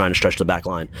nobody trying to stretch the back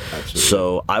line. Absolutely.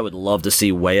 So I would love to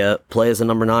see Weah play as a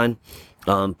number 9.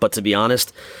 But to be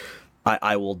honest,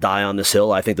 I will die on this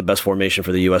hill. I think the best formation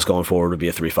for the U.S. going forward would be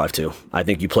a 3-5-2. I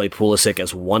think you play Pulisic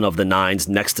as one of the 9s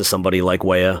next to somebody like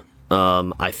Weah.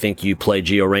 I think you play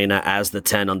Gio Reyna as the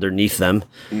 10 underneath them.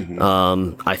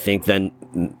 Mm-hmm. I think then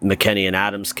McKennie and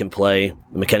Adams can play.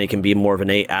 McKennie can be more of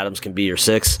an 8. Adams can be your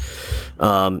 6.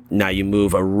 Now you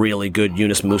move a really good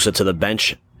Yunus Musa to the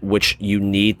bench, which you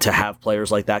need to have players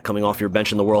like that coming off your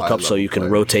bench in the World Cup so you can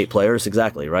rotate players.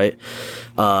 Exactly, right?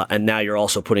 And now you're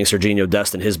also putting Serginho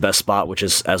Dest in his best spot, which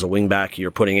is as a wingback. You're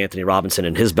putting Anthony Robinson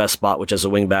in his best spot, which is a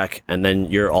wingback. And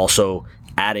then you're also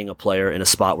adding a player in a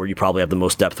spot where you probably have the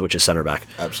most depth, which is center back.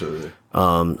 Absolutely.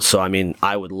 So, I mean,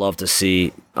 I would love to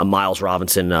see a Miles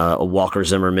Robinson, a Walker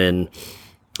Zimmerman,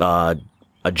 a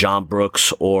John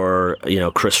Brooks, or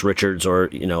Chris Richards, or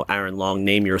Aaron Long.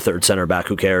 Name your third center back.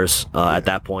 Who cares at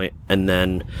that point? And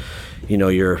then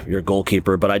your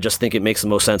goalkeeper. But I just think it makes the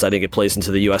most sense. I think it plays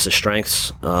into the U.S.'s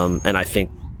strengths, and I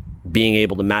think being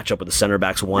able to match up with the center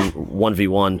backs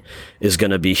 1v1 is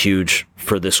going to be huge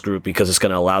for this group because it's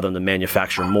going to allow them to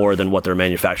manufacture more than what they're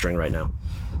manufacturing right now.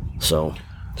 So,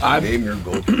 name your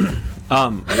goalkeeper.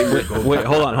 Wait,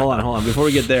 hold on. Before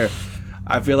we get there,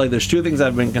 I feel like there's 2 things that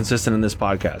have been consistent in this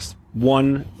podcast.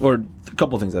 One, or a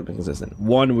couple things that have been consistent.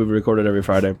 One, we've recorded every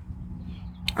Friday,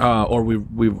 or we've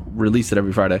released it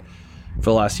every Friday for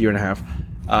the last year and a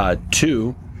half.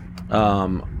 2,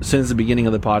 since the beginning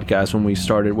of the podcast, when we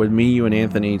started, when me, you, and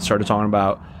Anthony started talking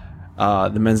about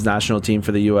the men's national team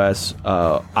for the U.S.,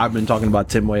 I've been talking about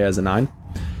Tim Weah as a 9.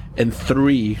 And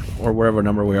 3, or wherever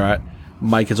number we're at,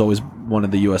 Mike has always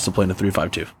wanted the U.S. to play in a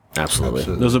 3-5-2. Absolutely.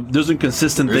 Those are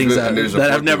consistent things that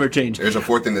have never changed. There's a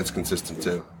 4th thing that's consistent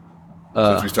too.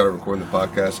 Since we started recording the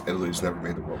podcast, Italy's never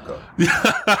made the World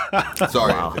Cup.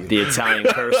 Sorry, Wow, Anthony. the Italian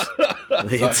curse.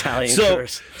 The Italian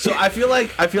curse. So I feel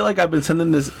like I've been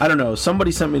sending this. I don't know.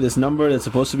 Somebody sent me this number that's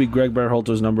supposed to be Greg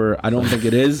Berhalter's number. I don't think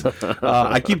it is.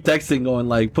 I keep texting, going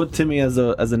like, put Timmy as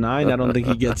a 9. I don't think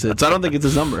he gets it. So I don't think it's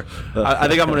his number. I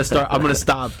think I'm gonna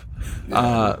stop.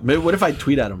 Maybe what if I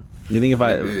tweet at him? Do you think if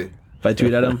I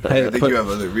tweet at him? Hey, I think you have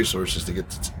other resources to get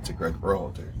to Greg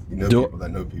Berhalter. You know people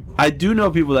that know people. I do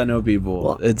know people that know people.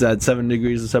 Well, it's at 7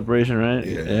 degrees of separation, right?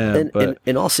 Yeah. But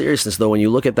in all seriousness, though, when you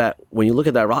look at that,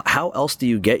 how else do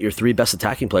you get your 3 best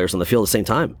attacking players on the field at the same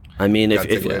time? I mean, if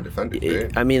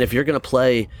you're gonna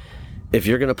play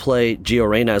Gio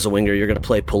Reyna as a winger, you're gonna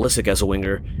play Pulisic as a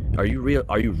winger. Are you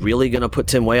really gonna put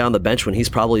Tim Weah on the bench when he's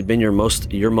probably been your most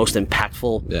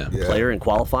impactful player in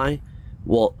qualifying?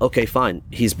 Well, okay, fine.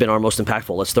 He's been our most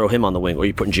impactful. Let's throw him on the wing. Are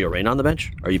you putting Gio Reyna on the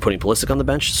bench? Are you putting Pulisic on the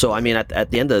bench? So, I mean, at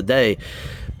the end of the day,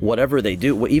 whatever they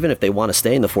do, even if they want to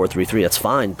stay in the 4-3-3, that's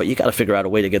fine. But you got to figure out a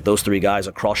way to get those 3 guys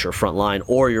across your front line,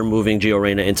 or you're moving Gio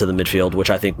Reyna into the midfield,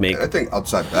 which I think I think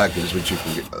outside back is what you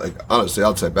can get. Like, honestly,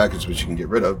 outside back is what you can get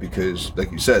rid of because,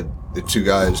 like you said, the 2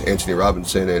 guys, Anthony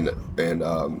Robinson and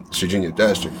Serginho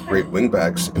Dest, are great wing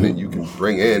backs, and then you can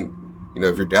bring in.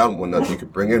 If you're down 1-0, you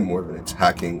could bring in more of an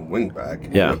attacking wingback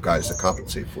and have guys to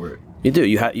compensate for it. You do.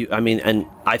 And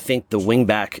I think the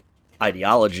wingback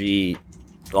ideology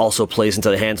also plays into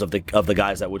the hands of the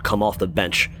guys that would come off the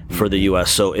bench for the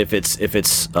U.S. So if it's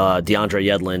DeAndre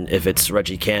Yedlin, if it's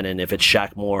Reggie Cannon, if it's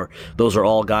Shaq Moore, those are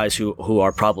all guys who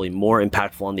are probably more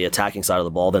impactful on the attacking side of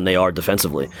the ball than they are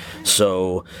defensively.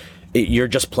 So you're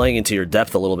just playing into your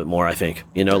depth a little bit more, I think.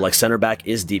 Like center back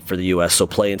is deep for the U.S., so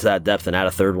play into that depth and add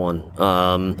a third one.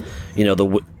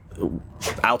 The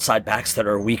outside backs that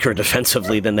are weaker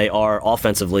defensively than they are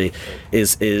offensively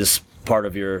is part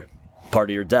of your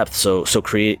depth. So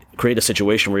create a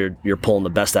situation where you're pulling the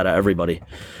best out of everybody.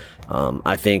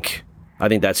 I think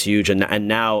that's huge. And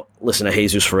now listen to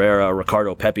Jesus Ferreira,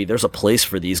 Ricardo Pepi. There's a place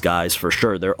for these guys for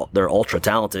sure. They're ultra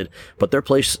talented, but their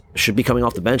place should be coming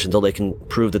off the bench until they can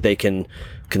prove that they can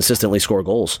consistently score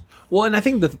goals. Well, and I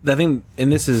think the thing,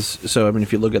 and this is so. I mean,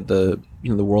 if you look at the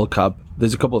World Cup,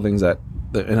 there's a couple of things that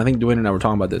and I think Dwayne and I were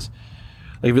talking about this.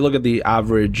 Like if you look at the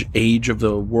average age of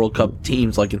the World Cup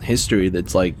teams, like in history,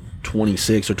 that's like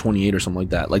 26 or 28 or something like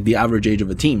that. Like the average age of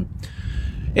a team.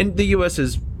 And the U.S.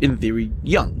 is, in theory,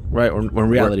 young, right? Or in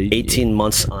reality, we're 18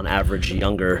 months on average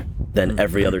younger than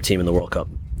every other team in the World Cup.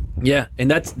 Yeah, and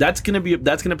that's gonna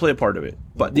play a part of it.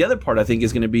 But the other part, I think,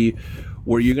 is gonna be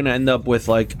where you're gonna end up with,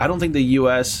 like, I don't think the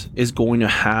U.S. is going to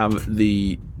have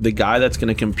the guy that's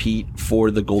gonna compete for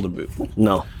the Golden Boot.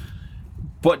 No.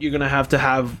 But you're gonna have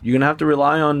to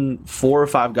rely on 4 or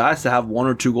 5 guys to have 1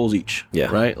 or 2 goals each.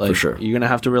 Yeah, right. Like, for sure. You're gonna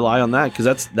have to rely on that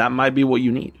because that might be what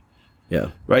you need. Yeah.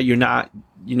 Right. You're not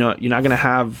gonna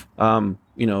have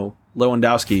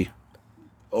Lewandowski,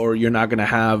 or you're not gonna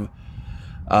have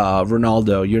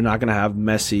Ronaldo. You're not gonna have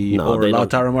Messi or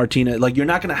Lautaro Martinez. Like you're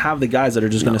not gonna have the guys that are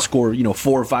just gonna score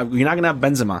 4 or 5. You're not gonna have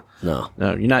Benzema. No.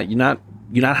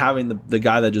 You're not having the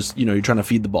guy that just you're trying to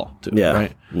feed the ball to. Yeah.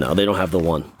 Right. No, they don't have the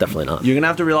one. Definitely not. You're gonna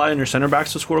have to rely on your center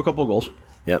backs to score a couple of goals.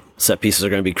 Yep. Set pieces are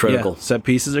going to be critical. Yeah, set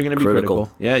pieces are going to be critical.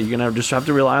 Yeah, you're going to just have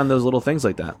to rely on those little things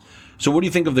like that. So what do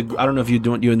you think of I don't know if you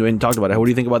and Dwayne talked about it. What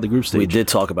do you think about the group stage? We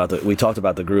talked about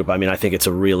the group. I mean, I think I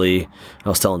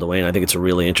was telling Dwayne, I think it's a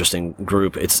really interesting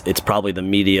group. It's probably the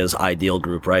media's ideal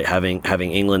group, right? Having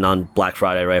England on Black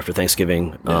Friday right after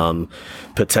Thanksgiving. Yeah.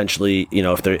 Potentially,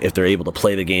 if they're able to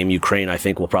play the game, Ukraine I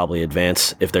think will probably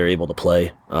advance if they're able to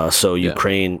play. So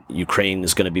Ukraine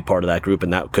is going to be part of that group,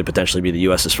 and that could potentially be the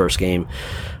US's first game.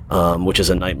 Which is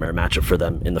a nightmare matchup for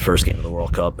them in the first game of the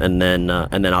World Cup. And then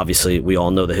obviously we all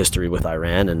know the history with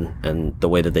Iran and the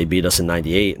way that they beat us in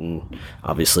 '98, and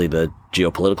obviously the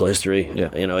geopolitical history. Yeah.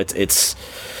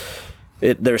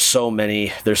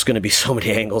 There's going to be so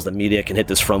many angles that media can hit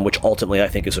this from, which ultimately I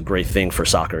think is a great thing for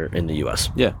soccer in the US.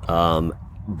 Yeah.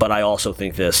 But I also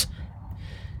think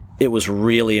it was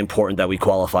really important that we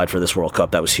qualified for this World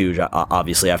Cup. That was huge,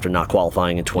 obviously, after not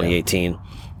qualifying in 2018. Yeah.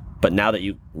 But now that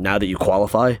you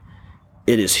qualify,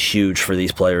 it is huge for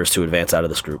these players to advance out of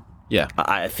this group. Yeah,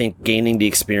 I think gaining the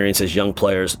experience as young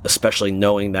players, especially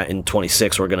knowing that in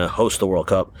 26 we're going to host the World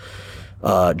Cup,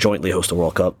 jointly host the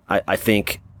World Cup. I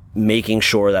think making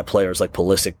sure that players like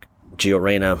Pulisic, Gio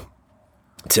Reyna,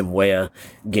 Tim Weah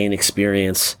gain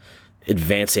experience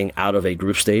advancing out of a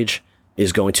group stage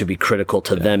is going to be critical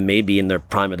to them, maybe in their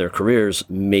prime of their careers,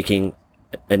 making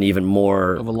an even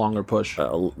more of a longer push,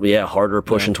 harder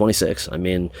push in 26. I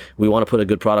mean, we want to put a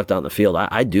good product out in the field.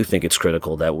 I do think it's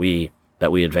critical that we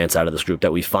advance out of this group,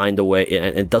 that we find a way,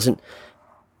 and it doesn't.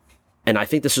 And I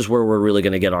think this is where we're really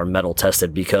going to get our mettle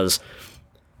tested, because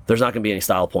there's not going to be any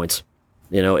style points.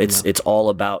 It's all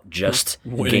about just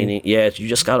gaining. Yeah, you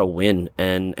just got to win,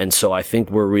 and so I think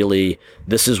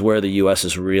this is where the U.S.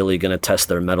 is really going to test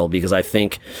their mettle, because I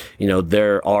think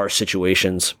there are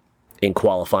situations in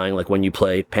qualifying, like when you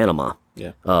play Panama,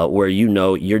 where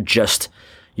you're just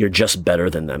better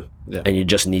than them, and you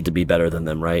just need to be better than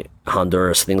them, right?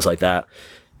 Honduras, things like that.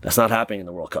 That's not happening in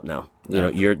the World Cup now.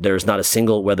 There's not a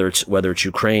single, whether it's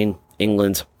Ukraine,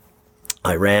 England,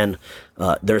 Iran,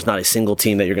 there's not a single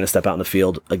team that you're going to step out in the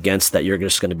field against that you're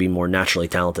just going to be more naturally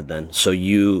talented than. So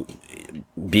you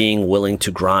being willing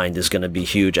to grind is going to be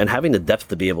huge, and having the depth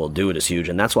to be able to do it is huge.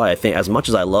 And that's why I think, as much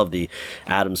as I love the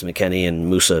Adams, McKennie, and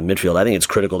Musa midfield, I think it's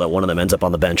critical that one of them ends up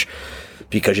on the bench,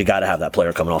 because you got to have that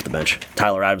player coming off the bench.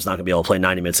 Tyler Adams not going to be able to play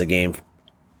 90 minutes a game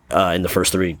in the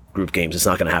first 3 group games. It's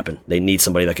not going to happen. They need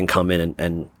somebody that can come in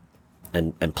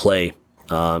and play.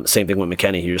 Same thing with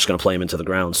McKennie. You're just going to play him into the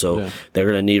ground. So they're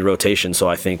going to need rotation. So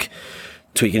I think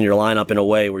tweaking your lineup in a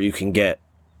way where you can get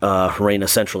Reyna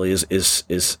centrally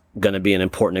is going to be an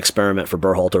important experiment for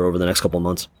Berhalter over the next couple of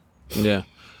months. Yeah.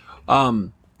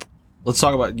 Let's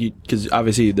talk about you, because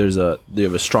obviously they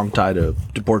have a strong tie to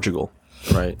Portugal,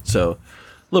 right? So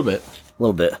a little bit.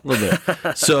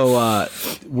 So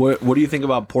what do you think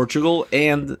about Portugal,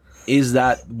 and is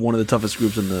that one of the toughest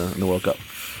groups in the World Cup?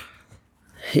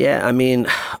 Yeah, I mean,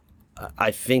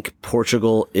 I think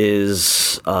Portugal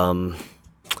is not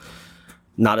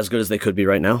as good as they could be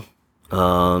right now.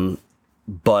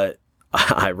 But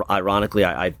ironically,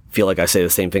 I feel like I say the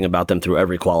same thing about them through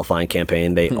every qualifying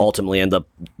campaign. They ultimately end up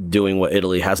doing what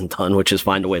Italy hasn't done, which is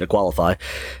find a way to qualify.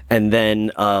 And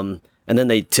then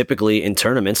they typically in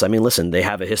tournaments, I mean, listen, they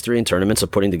have a history in tournaments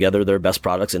of putting together their best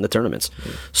products in the tournaments.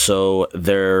 So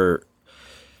they're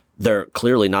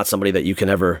clearly not somebody that you can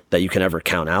ever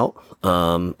count out.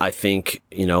 I think,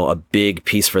 a big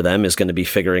piece for them is going to be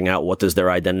figuring out what does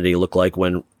their identity look like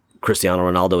when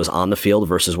Cristiano Ronaldo is on the field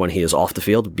versus when he is off the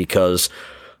field, because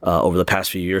over the past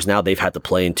few years now, they've had to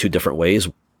play in 2 different ways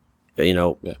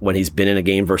when he's been in a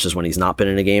game versus when he's not been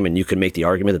in a game. And you can make the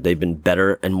argument that they've been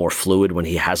better and more fluid when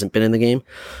he hasn't been in the game.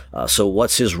 So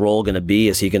what's his role going to be?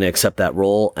 Is he going to accept that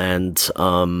role? And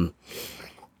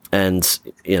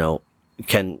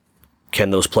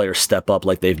can those players step up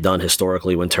like they've done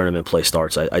historically when tournament play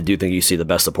starts? I do think you see the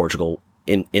best of Portugal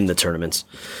in the tournaments.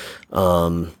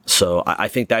 So I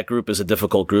think that group is a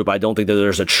difficult group. I don't think that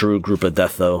there's a true group of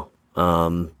death though.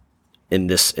 In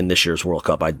this year's World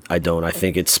Cup, I don't. I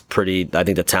think it's pretty. I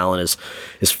think the talent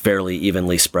is fairly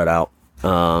evenly spread out.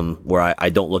 Where I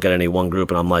don't look at any one group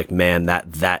and I'm like, man,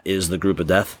 that is the group of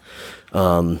death.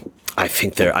 I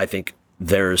think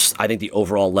the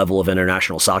overall level of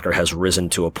international soccer has risen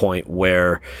to a point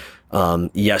where,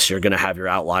 yes, you're going to have your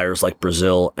outliers like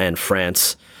Brazil and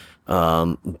France,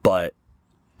 but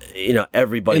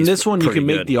everybody's in this one. You can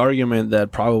make good. the argument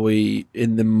that probably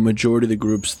in the majority of the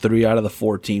groups, 3 out of the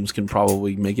 4 teams can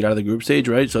probably make it out of the group stage,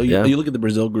 right? So you look at the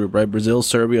Brazil group, right? Brazil,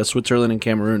 Serbia, Switzerland, and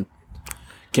Cameroon.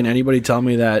 Can anybody tell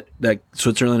me that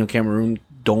Switzerland and Cameroon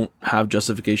don't have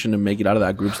justification to make it out of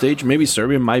that group stage? Maybe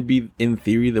Serbia might be, in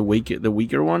theory, the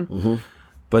weaker one. Mm-hmm.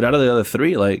 But out of the other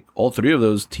 3, like all 3 of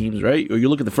those teams, right? Or you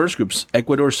look at the first groups: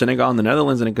 Ecuador, Senegal, and the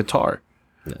Netherlands, and in Qatar,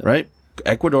 right?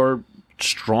 Ecuador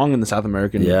strong in the South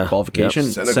American qualification.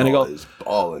 Yep. Senegal is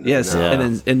balling. Yes, and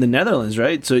then in the Netherlands,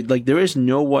 right? So like there's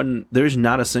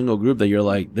not a single group that you're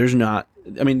like, there's not.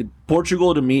 I mean,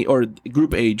 Portugal to me, or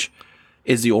Group H,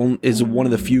 is one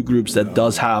of the few groups that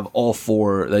does have all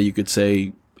 4 that you could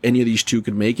say any of these 2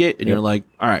 could make it, and you're like,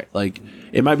 all right, like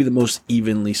it might be the most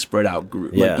evenly spread out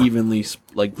group,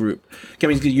 group. I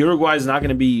mean, Uruguay is not going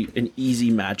to be an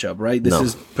easy matchup, right? This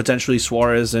is potentially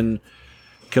Suarez and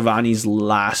Cavani's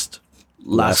last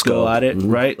go at it,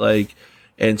 mm-hmm. right? Like,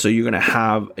 and so you're gonna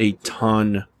have a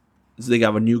ton. They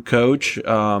have a new coach.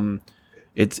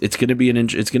 It's gonna be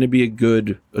a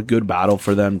good battle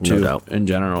for them too, no doubt. In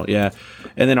general, yeah.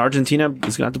 And then Argentina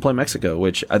is gonna have to play Mexico,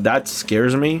 which that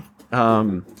scares me,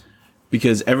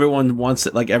 because everyone wants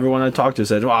it. Like everyone I talked to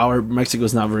said, "Wow,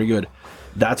 Mexico's not very good."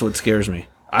 That's what scares me.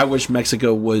 I wish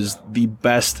Mexico was the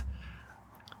best.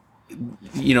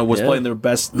 Playing their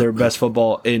best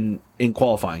football in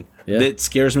qualifying. Yeah. It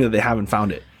scares me that they haven't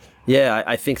found it. Yeah,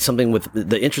 I think something with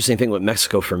the interesting thing with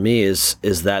Mexico for me is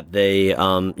that they,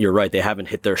 you're right, they haven't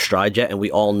hit their stride yet, and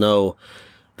we all know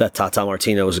that Tata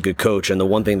Martino is a good coach. And the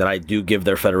one thing that I do give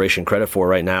their federation credit for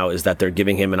right now is that they're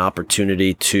giving him an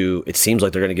opportunity to. It seems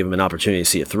like they're going to give him an opportunity to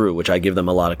see it through, which I give them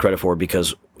a lot of credit for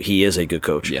because he is a good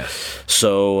coach. Yes.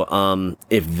 So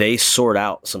if they sort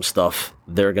out some stuff,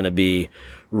 they're going to be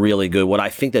really good. What I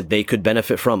think that they could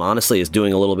benefit from, honestly, is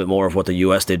doing a little bit more of what the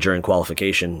U.S. did during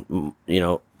qualification.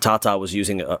 Tata was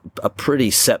using a pretty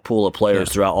set pool of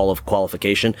players throughout all of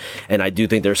qualification, and I do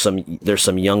think there's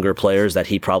some younger players that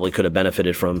he probably could have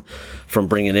benefited from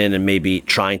bringing in and maybe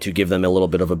trying to give them a little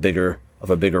bit of a bigger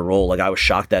role. Like I was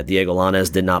shocked that Diego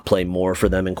Lainez did not play more for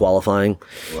them in qualifying.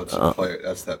 Well,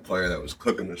 that's that player that was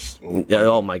cooking us. Yeah.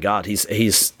 Oh my God, he's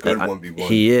good 1v1.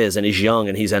 He is, and he's young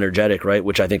and he's energetic, right?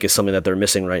 Which I think is something that they're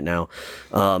missing right now.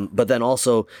 But then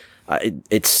also,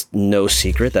 it's no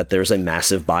secret that there's a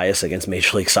massive bias against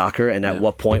Major League Soccer. And at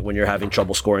what point, when you're having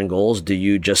trouble scoring goals, do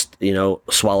you just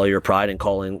swallow your pride and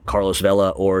call in Carlos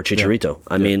Vela or Chicharito?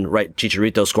 I mean, right?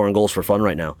 Chicharito's scoring goals for fun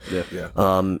right now.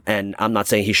 Yeah. And I'm not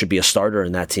saying he should be a starter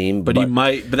in that team, but he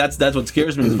might. But that's what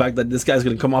scares me: is the fact that this guy's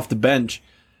going to come off the bench.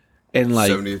 And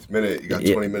 70th minute, you got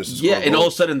 20 minutes to score. Yeah, and all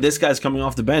of a sudden this guy's coming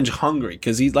off the bench hungry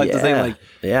because he's like the thing, like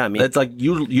I mean, it's like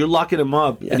you're locking him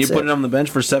up and you're putting him on the bench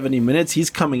for 70 minutes. He's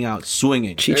coming out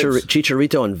swinging.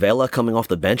 Chicharito and Vela coming off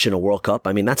the bench in a World Cup.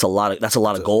 I mean, that's a lot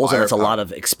of goals and that's a lot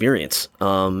of experience.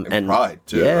 And pride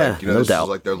too. Yeah, like, no this doubt. Is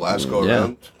like their last go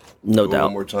around. No doubt.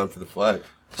 One more time for the flag.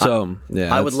 So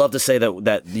I would love to say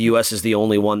that the U.S. is the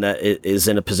only one that is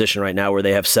in a position right now where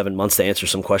they have 7 months to answer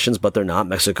some questions, but they're not.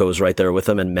 Mexico is right there with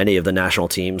them, and many of the national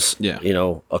teams,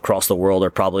 across the world are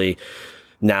probably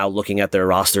now looking at their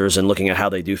rosters and looking at how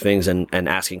they do things and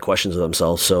asking questions of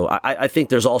themselves. So I think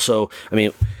there's also,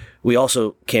 we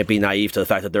also can't be naive to the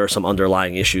fact that there are some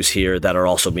underlying issues here that are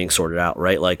also being sorted out,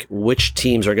 right? Like which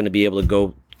teams are going to be able to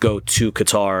go to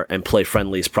Qatar and play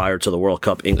friendlies prior to the World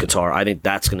Cup in Qatar. I think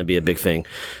that's going to be a big thing.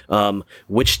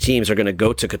 Which teams are going to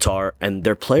go to Qatar and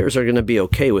their players are going to be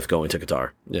okay with going to Qatar?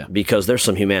 Yeah. Because there's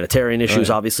some humanitarian issues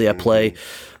obviously at play.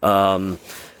 And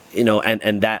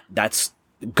that's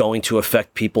going to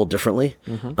affect people differently.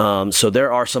 Mm-hmm. So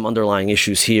there are some underlying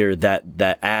issues here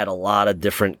that add a lot of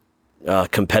different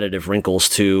competitive wrinkles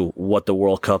to what the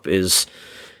World Cup is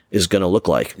going to look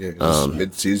like. Yeah,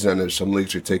 mid-season, some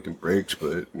leagues are taking breaks,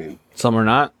 but some are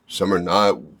not. Some are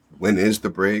not. when is the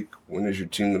break? When is your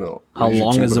team gonna? How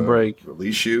long is the break?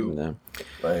 Release you? Yeah.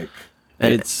 Like,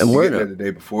 And we're in the day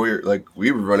before. Like,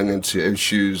 we were running into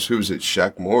issues. Who was it?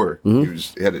 Shaq Moore.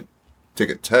 He had to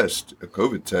take a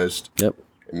COVID test. Yep.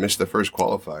 And missed the first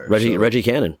qualifier. Reggie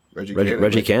Cannon.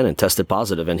 Reggie Cannon tested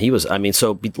positive, and he was. I mean,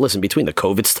 so listen, between the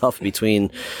COVID stuff,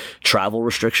 between travel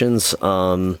restrictions,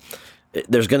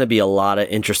 there's going to be a lot of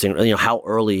interesting. You know, how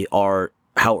early are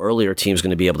teams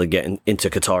going to be able to get into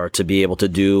Qatar to be able to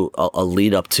do a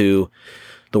lead up to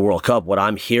the World Cup? What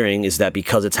I'm hearing is that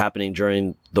because it's happening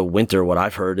during the winter, what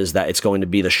I've heard is that it's going to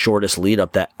be the shortest lead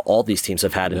up that all these teams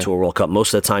have had into a World Cup.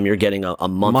 Most of the time, you're getting a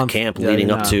month camp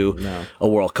leading up to a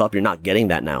World Cup. You're not getting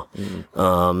that now.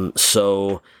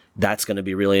 So that's going to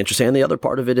be really interesting. And the other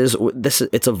part of it is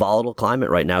it's a volatile climate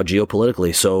right now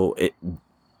geopolitically. So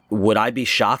would I be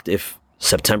shocked if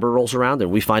September rolls around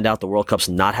and we find out the World Cup's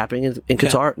not happening in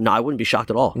Qatar? No, I wouldn't be shocked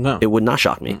at all. No. It would not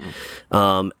shock me.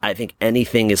 I think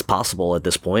anything is possible at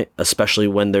this point, especially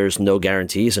when there's no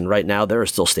guarantees. And right now, there are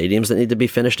still stadiums that need to be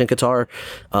finished in Qatar.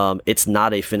 It's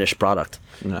not a finished product.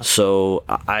 No. So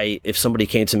if somebody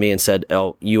came to me and said,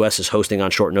 "Oh, U.S. is hosting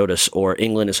on short notice," or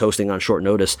 "England is hosting on short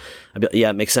notice," I'd be like, yeah,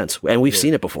 it makes sense. And we've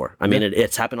seen it before. I mean,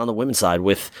 it's happened on the women's side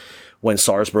when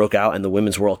SARS broke out and the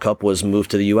Women's World Cup was moved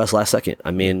to the U.S. last second.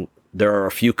 I mean, there are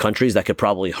a few countries that could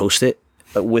probably host it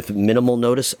with minimal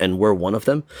notice, and we're one of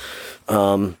them.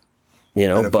 You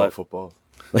know, NFL football.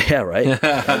 Yeah, right.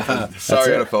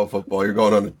 Sorry, NFL football. You're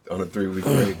going on a 3-week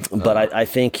break. But I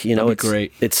think it's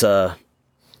great.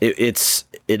 It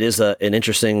is an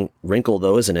interesting wrinkle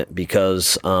though, isn't it?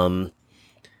 Because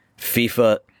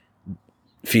FIFA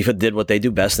did what they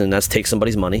do best, and that's take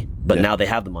somebody's money. But now they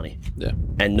have the money. Yeah.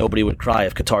 And nobody would cry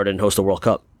if Qatar didn't host a World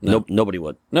Cup. No. Nobody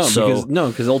would.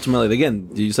 Because ultimately, again,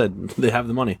 you said they have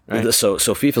the money. Right? So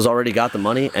FIFA's already got the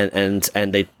money, and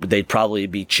they'd probably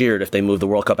be cheered if they move the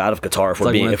World Cup out of Qatar. If we're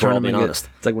all being honest,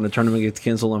 it's like when the tournament gets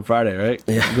canceled on Friday, right?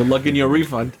 Yeah. Good luck in your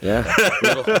refund. Yeah.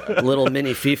 little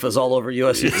mini FIFAs all over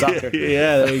US Youth Soccer.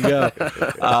 Yeah, there you go.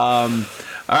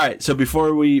 All right, so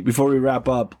before we wrap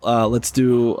up, let's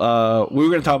do. We were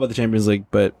going to talk about the Champions League,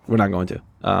 but we're not going to.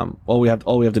 All we have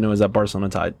to know is that Barcelona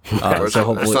tied. So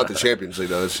hopefully, it's not the Champions League,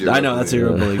 though. I know that's the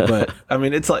Europa League, but I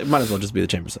mean, it's like might as well just be the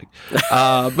Champions League.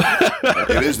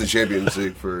 It is the Champions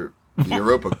League for the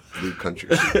Europa League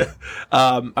countries.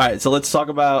 All right, so let's talk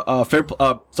about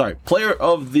player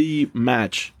of the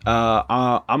match.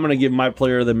 I'm going to give my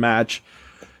player of the match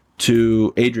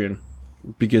to Adrian,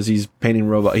 because he's painting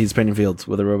fields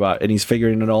with a robot, and he's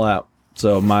figuring it all out.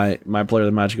 So my player of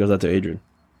the match goes out to Adrian,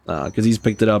 because he's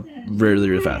picked it up really,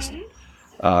 really fast,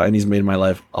 and he's made my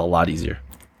life a lot easier.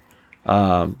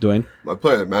 Dwayne? My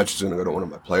player of the match is going to go to one of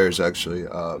my players, actually,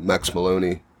 Max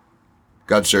Maloney.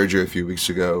 Got surgery a few weeks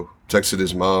ago. Texted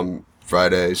his mom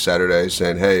Friday, Saturday,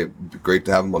 saying, "Hey, it'd be great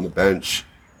to have him on the bench."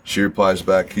 She replies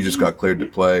back, "He just got cleared to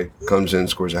play." Comes in,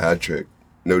 scores a hat trick.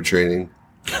 No training.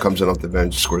 Comes in off the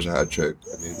bench, scores a hat trick.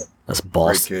 I mean, that's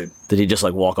boss. Great kid. Did he just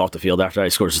walk off the field after he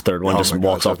scores his third one? Just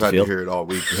walks off the field. I've had to hear it all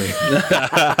week.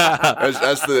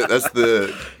 that's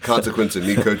the consequence of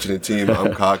me coaching a team.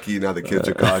 I'm cocky now. The kids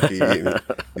are cocky.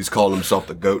 He's called himself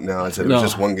the GOAT now. I said it was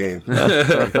just one game.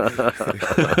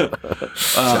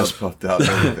 Chest puffed out and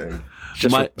everything.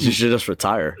 You should just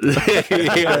retire. Yeah,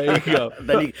 there you go.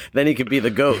 then he could be the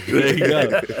GOAT. There you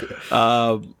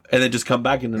go. And then just come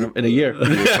back in a year.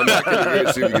 Come back in a year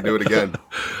and see if you can do it again.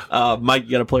 Mike,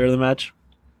 you got a player of the match?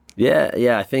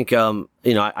 Yeah. I think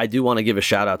I do want to give a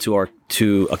shout out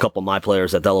to a couple of my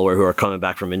players at Delaware who are coming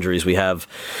back from injuries. We have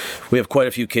quite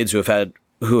a few kids who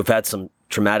have had some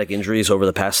traumatic injuries over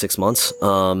the past 6 months.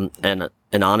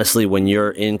 And honestly, when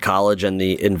you're in college and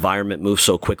the environment moves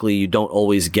so quickly, you don't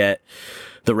always get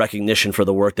the recognition for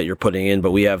the work that you're putting in.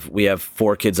 But we have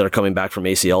 4 kids that are coming back from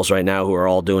ACLs right now who are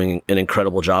all doing an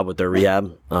incredible job with their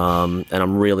rehab. And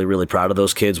I'm really, really proud of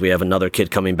those kids. We have another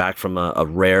kid coming back from a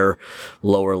rare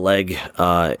lower leg,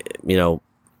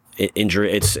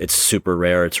 injury. It's super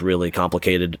rare. It's really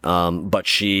complicated. But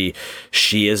she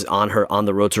is on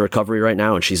the road to recovery right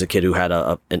now. And she's a kid who had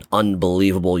an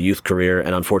unbelievable youth career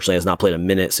and unfortunately has not played a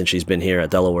minute since she's been here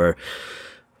at Delaware.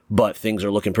 But things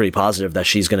are looking pretty positive that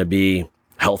she's going to be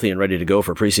healthy and ready to go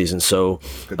for preseason. So,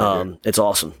 it's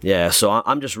awesome. Yeah. So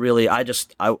I'm just really,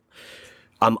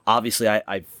 I'm obviously,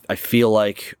 I feel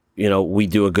like, we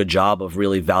do a good job of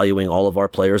really valuing all of our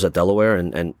players at Delaware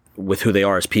and with who they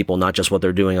are as people, not just what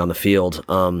they're doing on the field.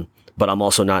 But I'm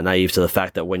also not naive to the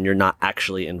fact that when you're not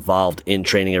actually involved in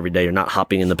training every day, you're not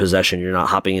hopping in the possession, you're not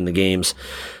hopping in the games,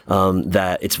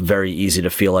 that it's very easy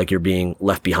to feel like you're being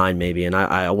left behind maybe. And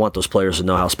I want those players to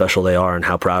know how special they are and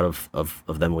how proud of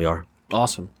them we are.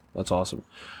 Awesome. That's awesome.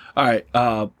 All right.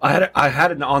 I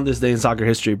had an on this day in soccer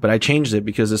history, but I changed it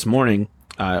because this morning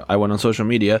I went on social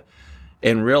media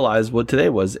and realized what today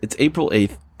was. It's April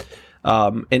 8th.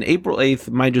 And April 8th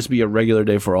might just be a regular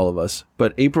day for all of us,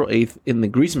 but April 8th in the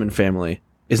Griezmann family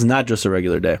is not just a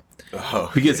regular day.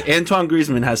 Oh, because Antoine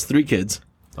Griezmann has 3 kids.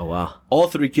 Oh, wow. All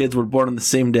 3 kids were born on the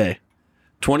same day.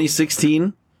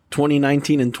 2016,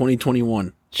 2019, and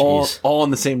 2021. All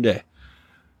on the same day.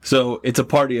 So it's a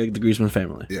party at the Griezmann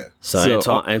family. Yeah. So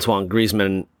Antoine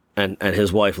Griezmann and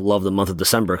his wife love the month of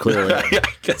December, clearly. Yeah,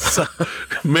 I guess so.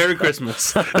 Merry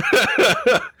Christmas.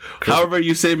 However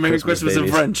you say Merry Christmas in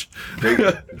French.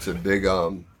 It's a big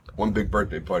one big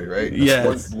birthday party, right?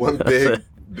 Yes. One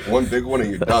big one and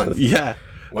you're done. Yeah.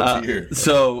 Once a year.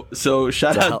 So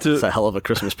shout out to it's a hell of a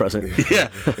Christmas present. Yeah.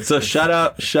 So shout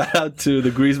out to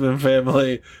the Griezmann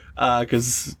family.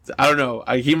 Because I don't know,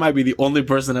 he might be the only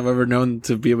person I've ever known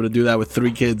to be able to do that with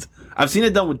 3 kids. I've seen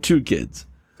it done with 2 kids.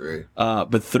 3.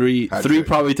 But three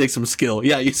probably takes some skill.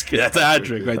 Yeah, that's a hat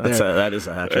trick right there. That is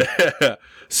a hat trick.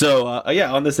 So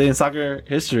on this day in soccer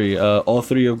history, all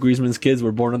 3 of Griezmann's kids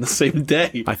were born on the same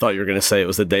day. I thought you were going to say it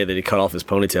was the day that he cut off his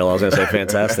ponytail. I was going to say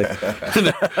fantastic.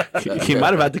 He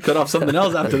might have had to cut off something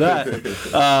else after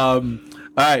that.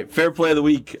 All right, fair play of the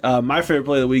week. My fair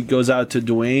play of the week goes out to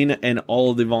Dwayne and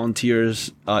all of the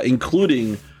volunteers,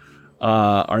 including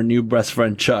our new best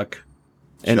friend Chuck,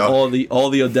 and all the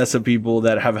Odessa people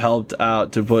that have helped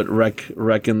out to put rec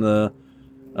in the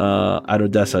at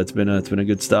Odessa. It's been a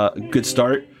good start.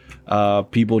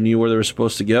 People knew where they were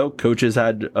supposed to go. Teams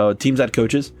had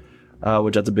coaches,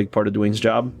 which that's a big part of Dwayne's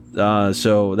job.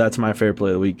 So that's my fair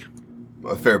play of the week.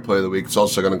 A fair play of the week. It's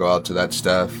also going to go out to that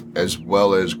staff as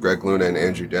well as Greg Luna and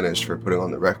Andrew Dennis for putting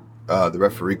on the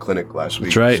referee clinic last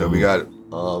week. That's right. So we got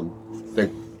I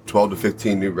think 12 to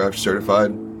 15 new refs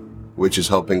certified, which is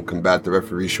helping combat the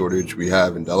referee shortage we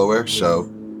have in Delaware. So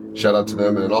shout out to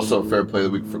them, and then also a fair play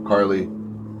of the week for Carly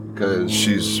because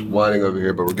she's whining over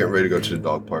here, but we're getting ready to go to the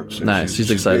dog park. So nice. She's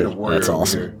excited. That's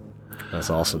awesome. That's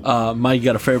awesome. Mike, you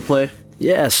got a fair play?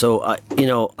 Yeah, so,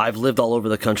 I've lived all over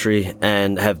the country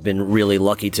and have been really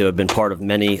lucky to have been part of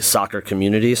many soccer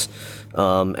communities.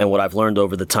 And what I've learned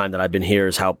over the time that I've been here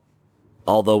is how,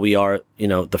 although we are,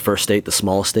 the first state, the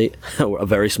smallest state, a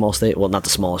very small state. Well, not the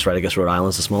smallest, right? I guess Rhode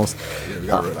Island's the smallest. Yeah, we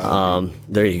got Rhode Island.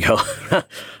 There you go.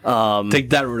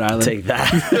 Take that, Rhode Island. Take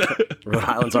that. Rhode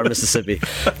Island's our Mississippi.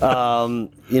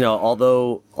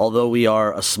 Although we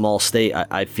are a small state,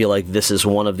 I feel like this is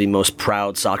one of the most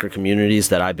proud soccer communities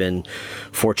that I've been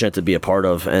fortunate to be a part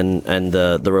of, and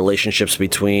the relationships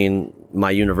between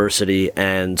my university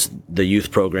and the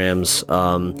youth programs,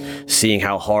 seeing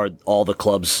how hard all the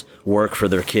clubs work for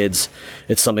their kids,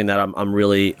 it's something that I'm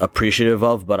really appreciative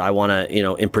of. But I want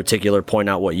to, in particular, point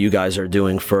out what you guys are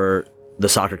doing for the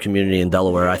soccer community in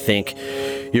Delaware. I think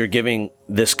you're giving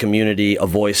this community a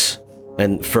voice,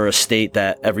 and for a state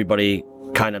that everybody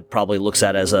kind of probably looks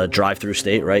at as a drive-through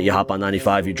state, right? You hop on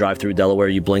 95, you drive through Delaware,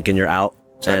 you blink and you're out.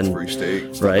 Tax-free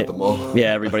state, stop right? at the mall.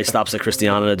 Yeah, everybody stops at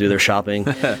Christiana to do their shopping.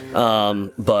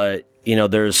 But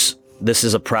this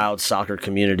is a proud soccer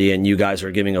community, and you guys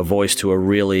are giving a voice to a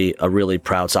really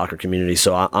proud soccer community.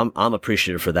 So I'm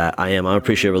appreciative for that. I'm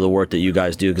appreciative of the work that you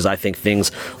guys do, because I think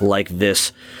things like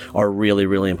this are really,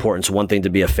 really important. It's one thing to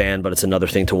be a fan, but it's another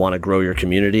thing to want to grow your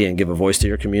community and give a voice to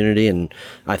your community. And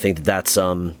I think that's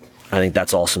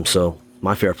awesome. So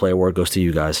my fair play award goes to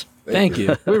you guys. Thank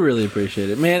you. We really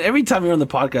appreciate it, man. Every time you're on the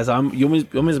podcast, you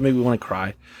almost make me want to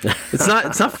cry. It's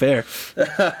not fair.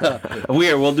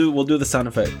 We'll do the sound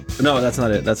effect. No, that's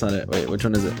not it. Wait, which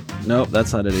one is it? Nope,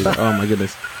 that's not it either. Oh my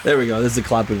goodness. There we go. This is the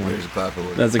clapping one. There's a clapping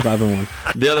one. That's the clapping one.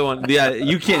 The other one, yeah,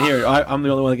 you can't hear it. I'm the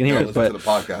only one that can hear it. But listen to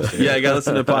the podcast. Yeah, you gotta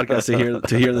listen to the podcast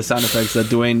to hear the sound effects that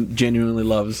Dwayne genuinely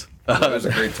loves. It was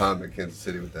a great time in Kansas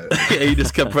City with that. Yeah, you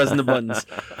just kept pressing the buttons.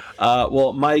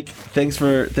 Well, Mike, thanks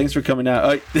for coming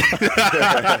out.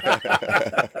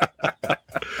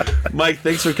 Mike,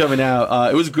 thanks for coming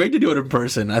out. It was great to do it in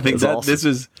person. I think that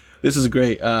awesome. This is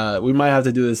great. We might have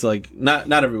to do this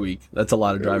not every week. That's a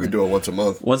lot of driving. We do it once a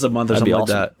month. Once a month or something like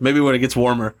that. Maybe when it gets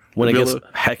warmer.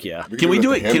 Heck yeah. Can we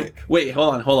do it? Wait,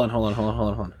 hold on.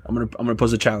 I'm gonna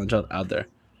pose a challenge out there.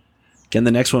 Can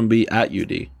the next one be at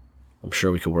UD? I'm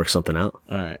sure we could work something out.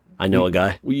 All right. I know a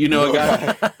guy. You know a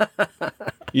guy?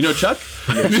 You know Chuck?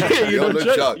 You know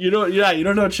Chuck? You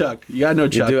don't know Chuck. You gotta know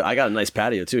Chuck. I got a nice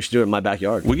patio too. We should do it in my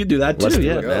backyard. We could do that too. Let's do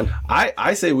it, man.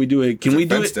 I say we do it. Can we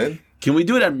do it? Can we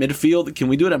do it at midfield? Can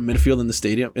we do it at midfield in the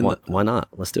stadium? Why not?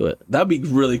 Let's do it. That'd be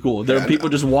really cool. There are people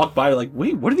just walk by like,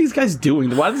 wait, what are these guys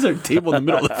doing? Why is there a table in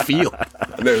the middle of the field?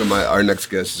 Our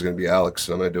next guest is going to be Alex,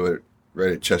 and I'm going to do it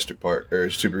right at Chester Park, or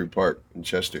Subaru Park in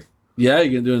Chester. Yeah,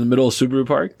 you can do it in the middle of Subaru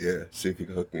Park. Yeah, see if you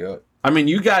can hook me up. I mean,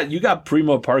 you got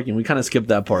primo parking. We kind of skipped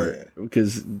that part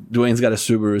because Dwayne's got a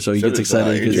Subaru, so he gets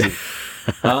excited.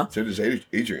 So does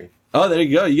Adrian. Oh, there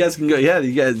you go. You guys can go. Yeah,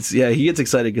 you guys. Yeah, he gets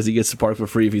excited because he gets to park for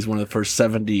free if he's one of the first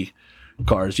 70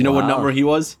 cars. You know what number he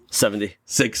was? 70.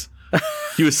 6.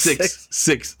 He was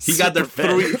six. He got there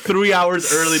Super 3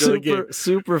 hours early to the game.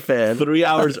 Super fan. 3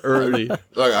 hours early.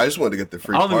 Like, I just wanted to get the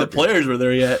free. I don't think the parking. players were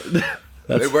there yet.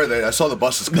 They were there. I saw the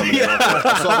buses coming in.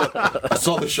 I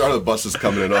saw the Charlotte buses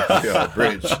coming in off the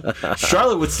bridge.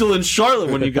 Charlotte was still in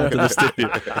Charlotte when you got to the stadium.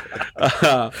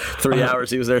 3 hours.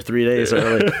 He was there 3 days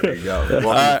early. There you go.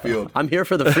 Walking the field. I'm here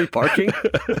for the free parking.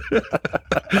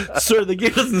 Sir, the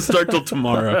game doesn't start till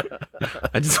tomorrow.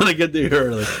 I just want to get there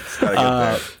early. Gotta get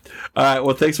there. All right.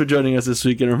 Well, thanks for joining us this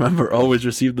week. And remember, always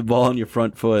receive the ball on your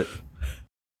front foot.